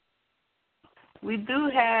 We do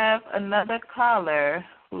have another caller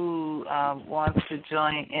who wants to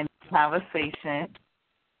join in the conversation.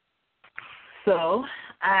 So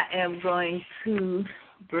I am going to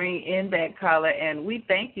bring in that caller, and we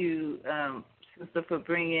thank you, sister, for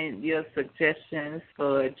bringing your suggestions,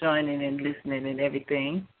 for joining and listening and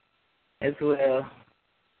everything as well.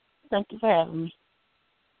 Thank you for having me.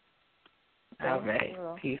 All right.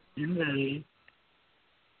 Peace and love.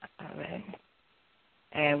 All right.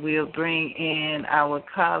 And we'll bring in our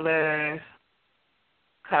caller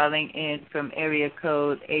calling in from area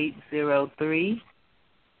code 803.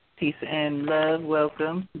 Peace and love.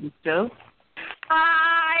 Welcome to the show.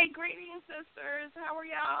 Hi. Greetings, sisters. How are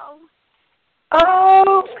y'all?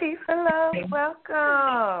 Oh, peace and love.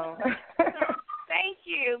 Welcome. Thank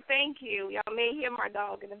you. Y'all may hear my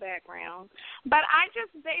dog in the background. But I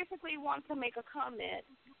just basically want to make a comment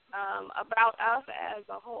about us as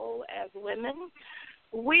a whole, as women.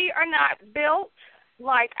 We are not built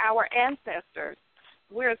like our ancestors.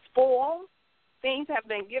 We're spoiled. Things have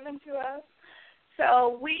been given to us.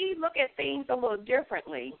 So we look at things a little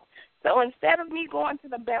differently. So instead of me going to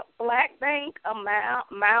the black bank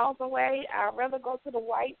miles away, I'd rather go to the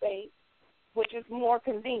white bank, which is more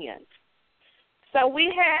convenient. So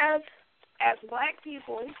we have, as black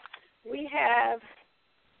people, we have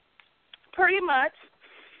pretty much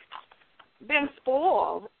been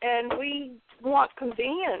spoiled, and we want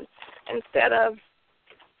convenience instead of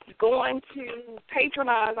going to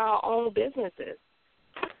patronize our own businesses.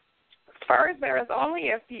 First, there is only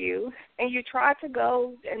a few, and you try to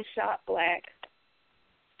go and shop black,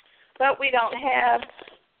 but we don't have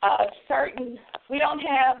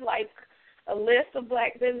like a list of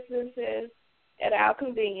black businesses at our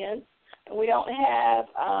convenience, and we don't have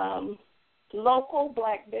local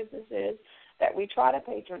black businesses that we try to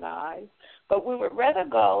patronize, but we would rather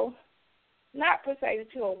go, not per se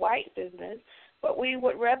to a white business, but we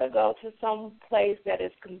would rather go to some place that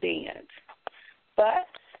is convenient.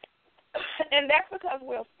 And that's because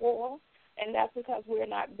we're spoiled, and that's because we're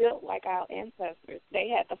not built like our ancestors. They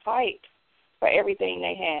had to fight for everything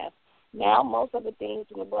they have. Now most of the things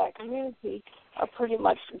in the black community are pretty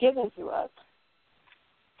much given to us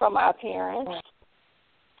from our parents.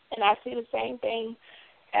 And I see the same thing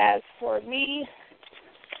as for me.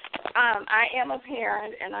 I am a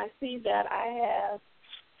parent, and I see that I have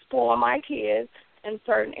spoiled my kids in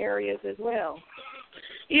certain areas as well.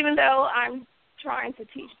 Even though I'm trying to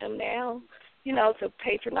teach them now, to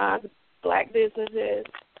patronize black businesses,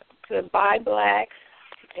 to buy black,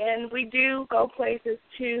 and we do go places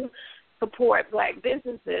to support black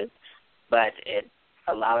businesses, but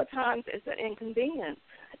a lot of times it's an inconvenience,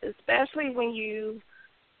 especially when you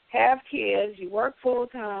have kids, you work full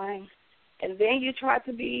time, and then you try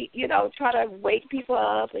to wake people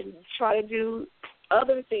up and try to do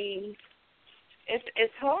other things.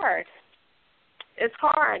 It's hard. It's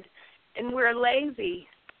hard, and we're lazy.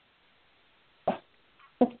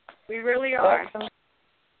 We really are.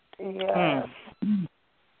 Yeah.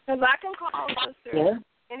 Because I can call sisters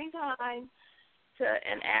anytime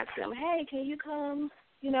and ask them, hey, can you come,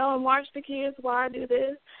 and watch the kids while I do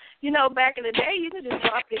this? Back in the day, you could just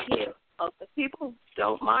drop your kids off. The people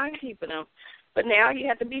don't mind keeping them. But now you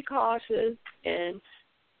have to be cautious, and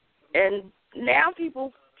now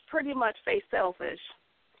people pretty much stay selfish,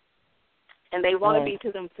 and they want to be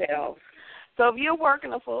to themselves. So if you're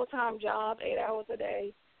working a full-time job, 8 hours a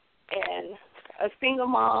day, and a single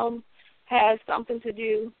mom has something to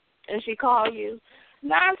do, and she calls you,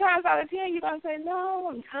 9 times out of 10, you're going to say, no,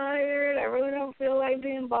 I'm tired. I really don't feel like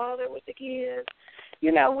being bothered with the kids.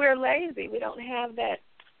 We're lazy. We don't have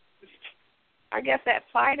I guess, that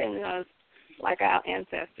fighting us like our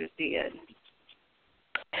ancestors did.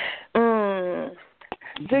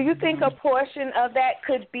 Do you think a portion of that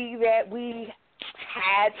could be that we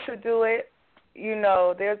had to do it? You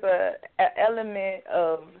know, there's a element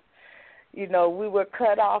of, you know, we were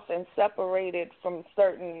cut off and separated from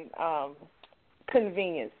certain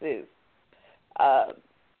conveniences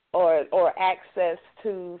or access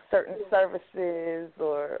to certain services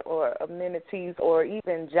or amenities or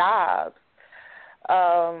even jobs.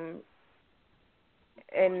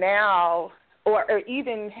 And now, or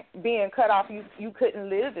even being cut off, you couldn't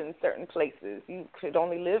live in certain places. You could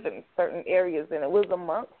only live in certain areas, and it was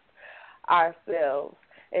amongst ourselves.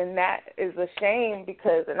 And that is a shame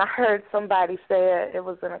because, and I heard somebody say it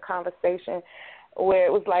was in a conversation where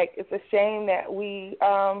it was like, it's a shame that we,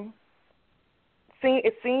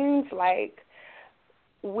 it seems like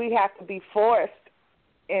we have to be forced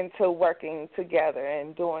into working together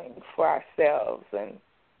and doing for ourselves and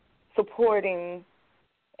supporting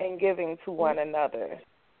and giving to one another.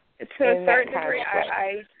 To a certain degree,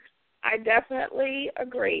 I definitely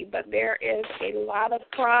agree, but there is a lot of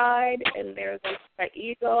pride and there's an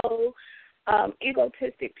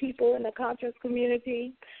egotistic people in the conscious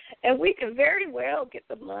community, and we can very well get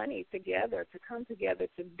the money together to come together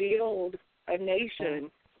to build a nation.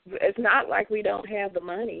 It's not like we don't have the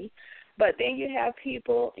money, but then you have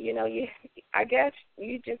people, you know, I guess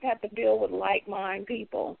you just have to deal with like-minded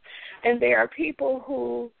people, and there are people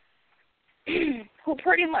who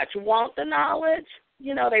pretty much want the knowledge.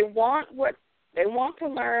 You know, they want to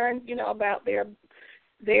learn, you know, about their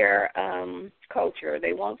culture.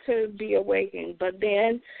 They want to be awakened. But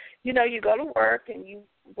then, you know, you go to work and you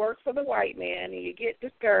work for the white man and you get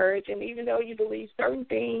discouraged. And even though you believe certain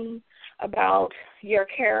things about your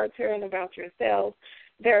character and about yourself,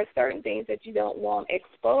 there are certain things that you don't want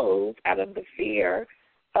exposed out of the fear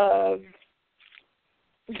of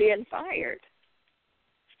being fired.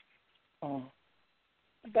 Oh.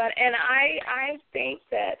 But and I think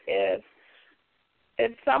that if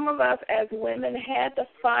some of us as women had to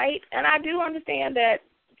fight, and I do understand that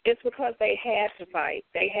it's because they had to fight.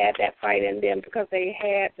 They had that fight in them because they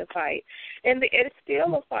had to fight. And it's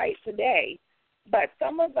still a fight today. But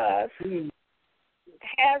some of us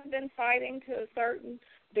have been fighting to a certain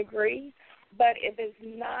degree, but if it's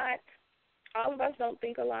not, all of us don't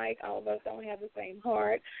think alike, all of us don't have the same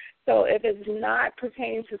heart. So if it's not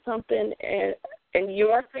pertaining to something in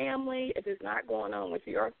your family, if it's not going on with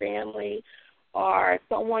your family or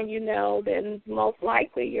someone you know, then most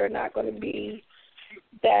likely you're not going to be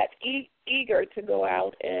that eager to go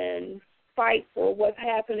out and fight for what's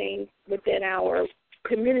happening within our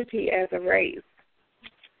community as a race.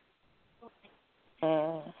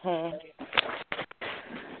 Mm-hmm.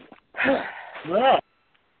 Well,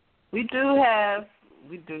 we do have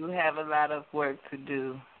a lot of work to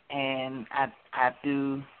do, and I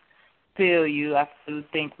do feel you. I do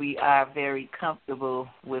think we are very comfortable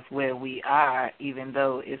with where we are, even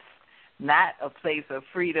though it's not a place of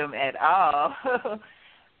freedom at all.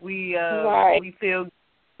 We feel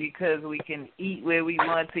because we can eat where we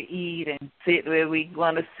want to eat and sit where we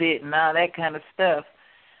want to sit and all that kind of stuff.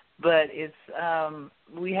 But it's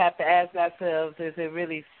we have to ask ourselves, is it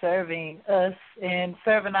really serving us and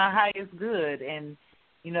serving our highest good? And,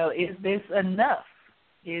 you know, is this enough?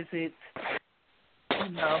 Is it, you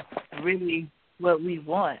know, really what we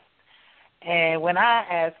want? And when I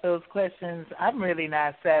ask those questions, I'm really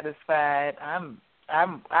not satisfied.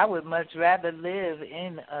 I would much rather live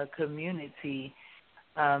in a community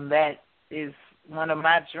that is one of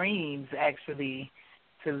my dreams, actually,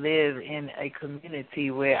 to live in a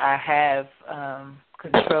community where I have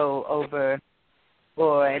control over,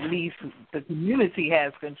 or at least the community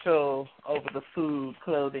has control over the food,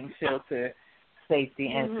 clothing, shelter,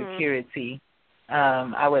 safety, and security.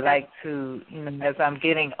 I would like to, you know, as I'm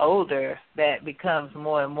getting older, that becomes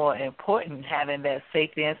more and more important, having that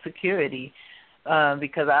safety and security,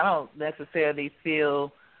 because I don't necessarily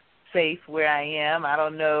feel safe where I am. I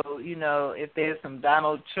don't know, you know, if there's some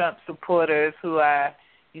Donald Trump supporters who are,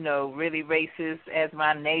 you know, really racist as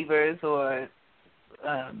my neighbors or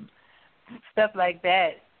stuff like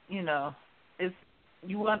that. You know, it's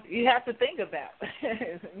you have to think about,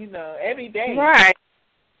 you know, every day. Right.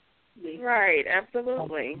 Right,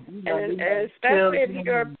 absolutely. You know, and especially if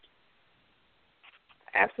you're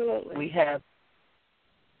absolutely. We have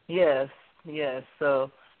yes. So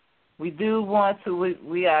we do want to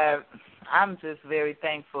we are I'm just very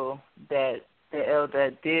thankful that the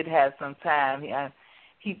elder did have some time.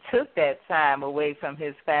 He took that time away from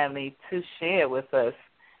his family to share with us,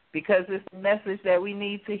 because it's a message that we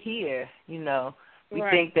need to hear. You know, we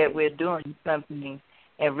think that we're doing something,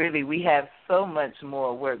 And really, we have so much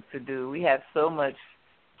more work to do. We have so much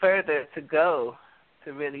further to go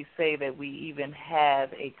to really say that we even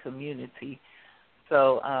have a community.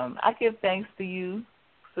 So I give thanks to you,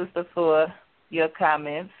 Sister, for your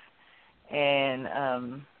comments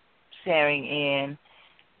and sharing in.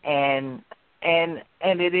 And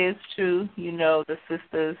it is true, you know, the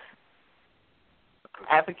sisters,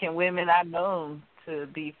 African women are known to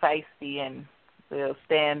be feisty and they'll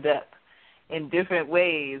stand up in different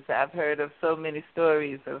ways. I've heard of so many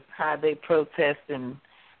stories of how they protest and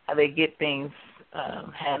how they get things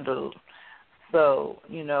handled. So,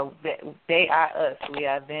 you know, they are us, we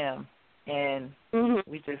are them, and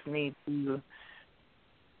we just need to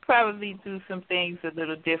probably do some things a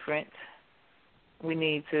little different. We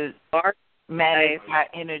need to manage our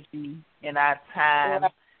energy and our time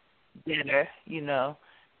better, you know,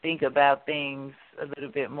 think about things a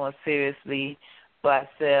little bit more seriously for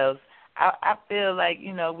ourselves. I feel like,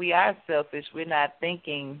 you know, we are selfish. We're not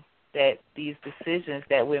thinking that these decisions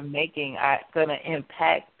that we're making are going to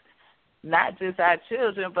impact not just our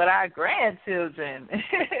children, but our grandchildren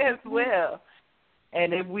as well.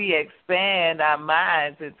 And if we expand our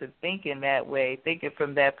minds into thinking that way, thinking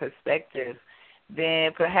from that perspective,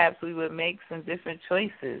 then perhaps we would make some different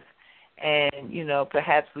choices. And, you know,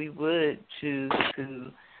 perhaps we would choose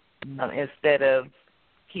to, instead of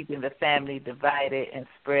keeping the family divided and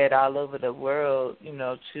spread all over the world, you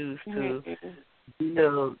know, choose to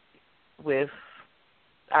build with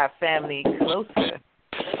our family closer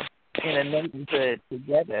in a neighborhood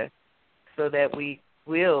together so that we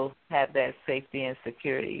will have that safety and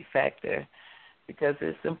security factor, because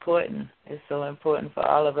it's important. It's so important for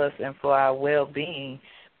all of us and for our well-being,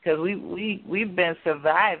 because we've been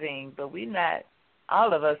surviving, but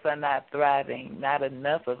all of us are not thriving. Not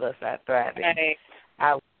enough of us are thriving. Right.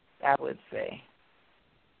 I would say.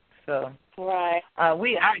 So right.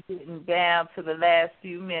 We are getting down to the last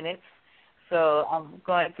few minutes, so I'm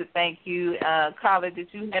going to thank you. Carla, did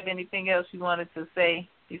you have anything else you wanted to say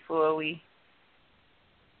before we?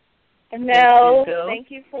 No. Thank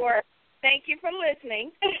you for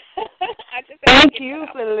listening. Thank you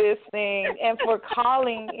for listening and for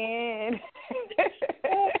calling in.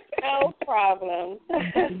 No problem.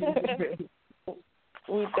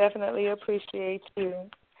 We definitely appreciate you.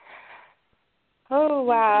 Oh,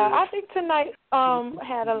 wow. I think tonight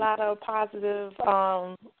had a lot of positive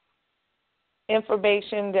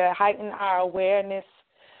information to heighten our awareness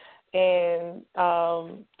and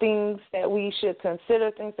things that we should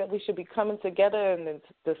consider, things that we should be coming together and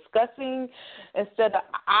discussing instead of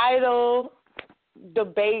idle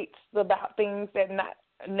debates about things that are not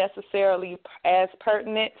necessarily as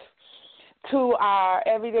pertinent to our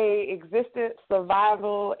everyday existence,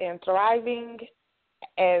 survival, and thriving,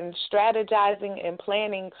 and strategizing and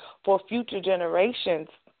planning for future generations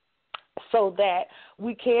so that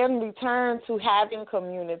we can return to having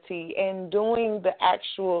community and doing the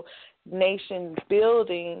actual nation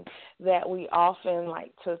building that we often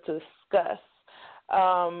like to discuss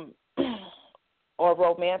or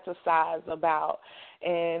romanticize about.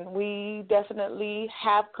 And we definitely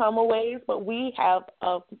have come a ways, but we have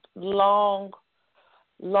a long,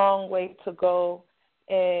 long way to go.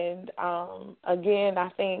 And, again, I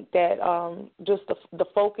think that just the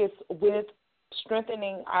focus with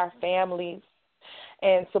strengthening our families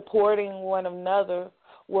and supporting one another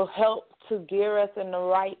will help to gear us in the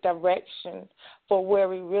right direction for where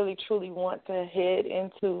we really, truly want to head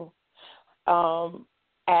into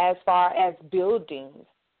as far as building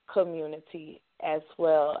community as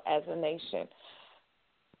well as a nation.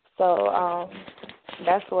 So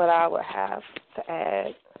that's what I would have to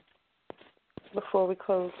add before we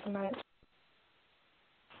close tonight.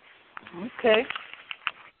 Okay.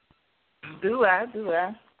 Do I?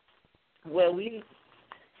 Well, we're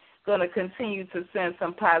going to continue to send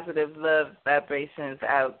some positive love vibrations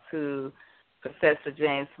out to Professor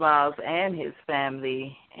James Smalls and his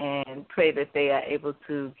family and pray that they are able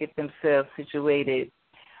to get themselves situated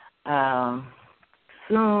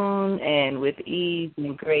soon and with ease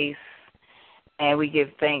and grace. And we give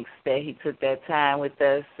thanks that he took that time with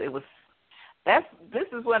us. This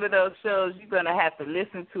is one of those shows you're going to have to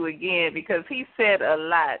listen to again because he said a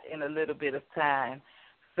lot in a little bit of time.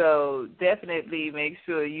 So definitely make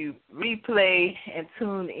sure you replay and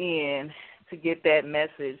tune in to get that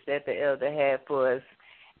message that the elder had for us.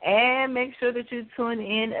 And make sure that you tune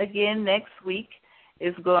in again next week.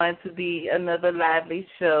 It's going to be another lively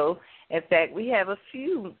show. In fact, we have a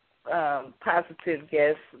few positive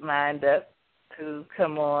guests lined up to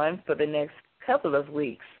come on for the next couple of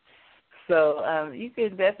weeks. So you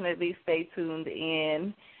can definitely stay tuned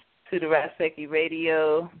in to the Raseki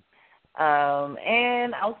Radio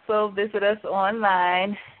And also visit us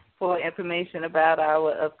online for information about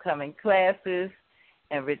our upcoming classes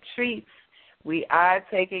and retreats. We are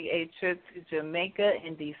taking a trip to Jamaica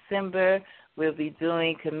in December. We'll be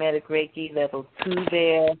doing Kemetic Reiki Level 2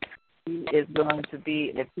 there. It is going to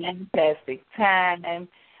be a fantastic time.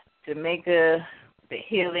 Jamaica, the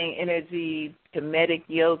healing energy, Kemetic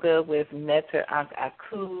Yoga with Netter Ankh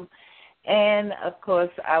Aku, and, of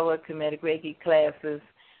course, our Kemetic Reiki classes.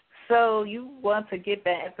 So you want to get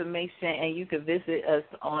that information, and you can visit us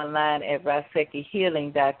online at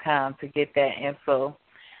RasekiHealing.com to get that info.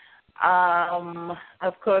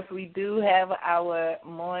 Of course, we do have our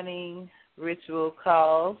morning ritual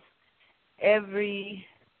calls every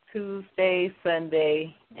Tuesday,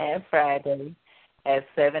 Sunday, and Friday at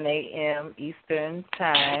 7 a.m. Eastern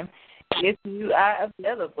Time. If you are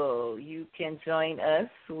available, you can join us.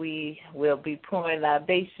 We will be pouring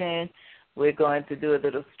libation. We're going to do a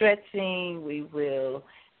little stretching. We will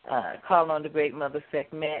call on the Great Mother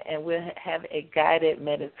Sekhmet, and we'll have a guided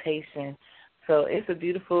meditation. So it's a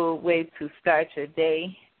beautiful way to start your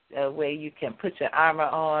day, a way you can put your armor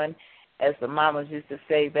on, as the mamas used to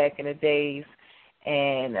say back in the days,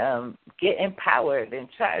 and get empowered and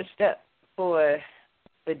charged up for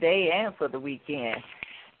the day and for the weekend.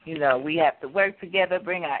 You know, we have to work together,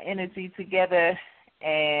 bring our energy together,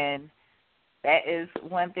 and that is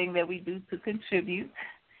one thing that we do to contribute.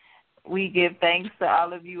 We give thanks to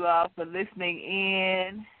all of you all for listening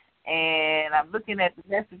in, and I'm looking at the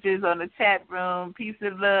messages on the chat room. Peace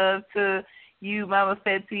and love to you, Mama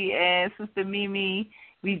Fetty and Sister Mimi.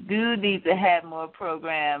 We do need to have more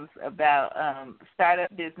programs about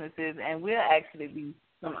startup businesses, and we'll actually be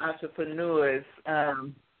some entrepreneurs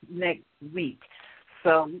next week.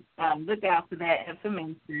 So look out for that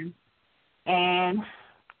information. And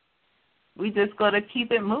we're just going to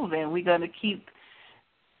keep it moving. We're going to keep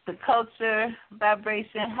the culture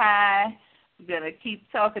vibration high. We're going to keep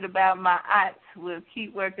talking about my aunts. We'll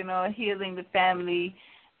keep working on healing the family.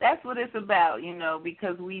 That's what it's about, you know,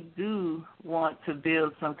 because we do want to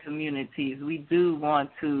build some communities. We do want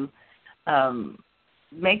to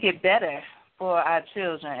make it better for our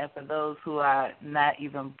children and for those who are not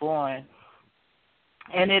even born.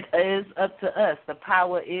 And it is up to us. The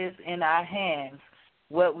power is in our hands.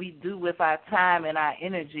 What we do with our time and our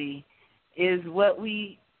energy is what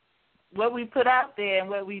we put out there, and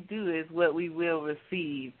what we do is what we will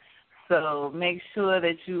receive. So make sure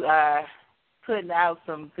that you are putting out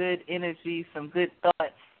some good energy, some good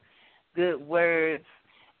thoughts, good words.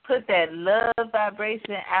 Put that love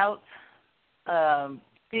vibration out.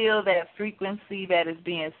 Feel that frequency that is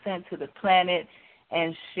being sent to the planet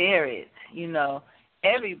and share it. You know,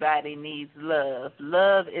 everybody needs love.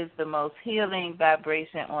 Love is the most healing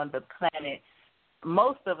vibration on the planet.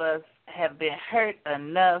 Most of us have been hurt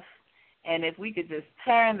enough, and if we could just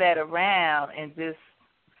turn that around and just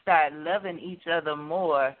start loving each other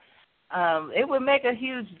more, it would make a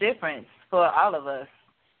huge difference for all of us.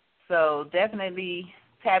 So definitely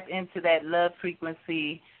tap into that love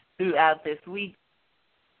frequency throughout this week.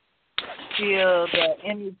 Feel the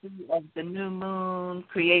energy of the new moon,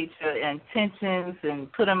 create your intentions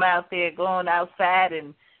and put them out there, going outside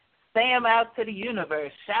and say them out to the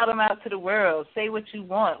universe, shout them out to the world, say what you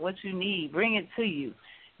want, what you need, bring it to you.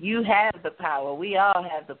 You have the power. We all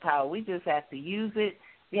have the power. We just have to use it.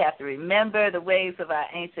 We have to remember the ways of our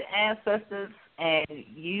ancient ancestors and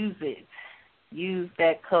use it. Use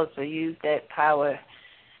that culture. Use that power.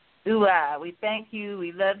 We thank you.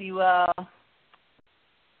 We love you all.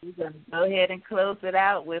 We're going to go ahead and close it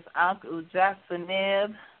out with Ankh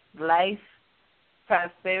Ujasaneb, life,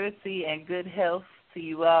 prosperity, and good health to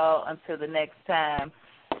you all until the next time.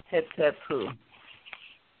 Hep Hep Hu.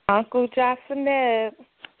 Ankh Ujasaneb.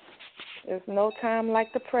 There's no time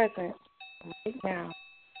like the present right now.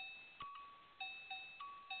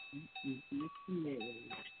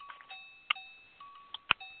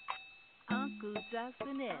 Ankh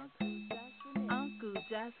Ujasaneb. Ankh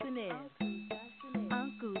Ujasaneb.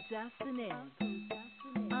 Ankh Ujasaneb.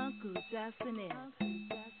 Ankh Ujasaneb.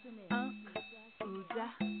 Ankh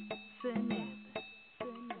Ujasaneb.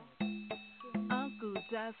 Ankh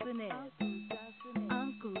Ujasaneb.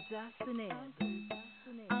 Ankh Ujasaneb.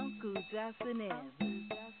 Ankh Ujasaneb.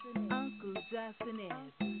 Ankh Ujasaneb.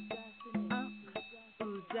 Ankh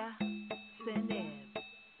Ujasaneb.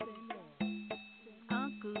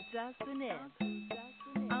 Ankh Ujasaneb.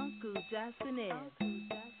 Ankh Ujasaneb.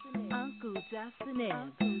 Ankh Ujasaneb.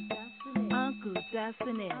 Ankh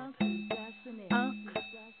Ujasaneb. Ankh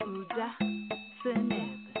Ujasaneb.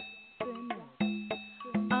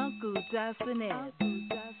 Ankh Ujasaneb.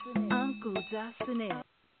 Ankh Ujasaneb.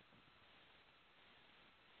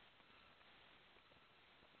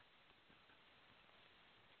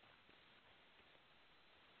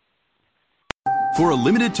 For a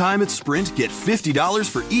limited time at Sprint, get $50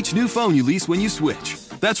 for each new phone you lease when you switch.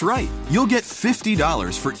 That's right. You'll get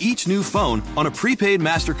 $50 for each new phone on a prepaid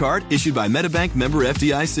MasterCard issued by MetaBank member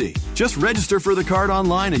FDIC. Just register for the card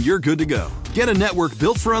online and you're good to go. Get a network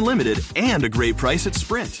built for unlimited and a great price at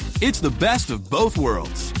Sprint. It's the best of both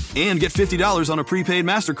worlds. And get $50 on a prepaid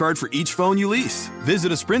MasterCard for each phone you lease.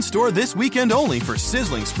 Visit a Sprint store this weekend only for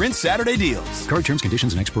sizzling Sprint Saturday deals. Card terms,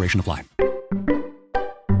 conditions, and expiration apply.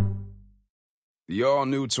 The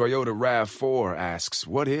all-new Toyota RAV4 asks,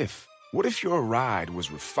 what if? What if your ride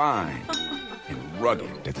was refined and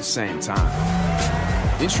rugged at the same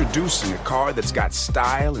time? Introducing a car that's got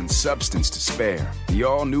style and substance to spare. The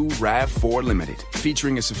all-new RAV4 Limited,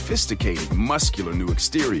 featuring a sophisticated, muscular new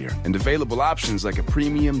exterior and available options like a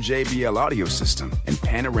premium JBL audio system and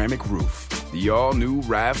panoramic roof. The all-new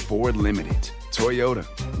RAV4 Limited. Toyota,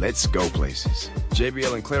 let's go places.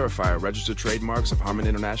 JBL and Clarifier, registered trademarks of Harman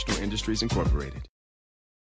International Industries, Incorporated.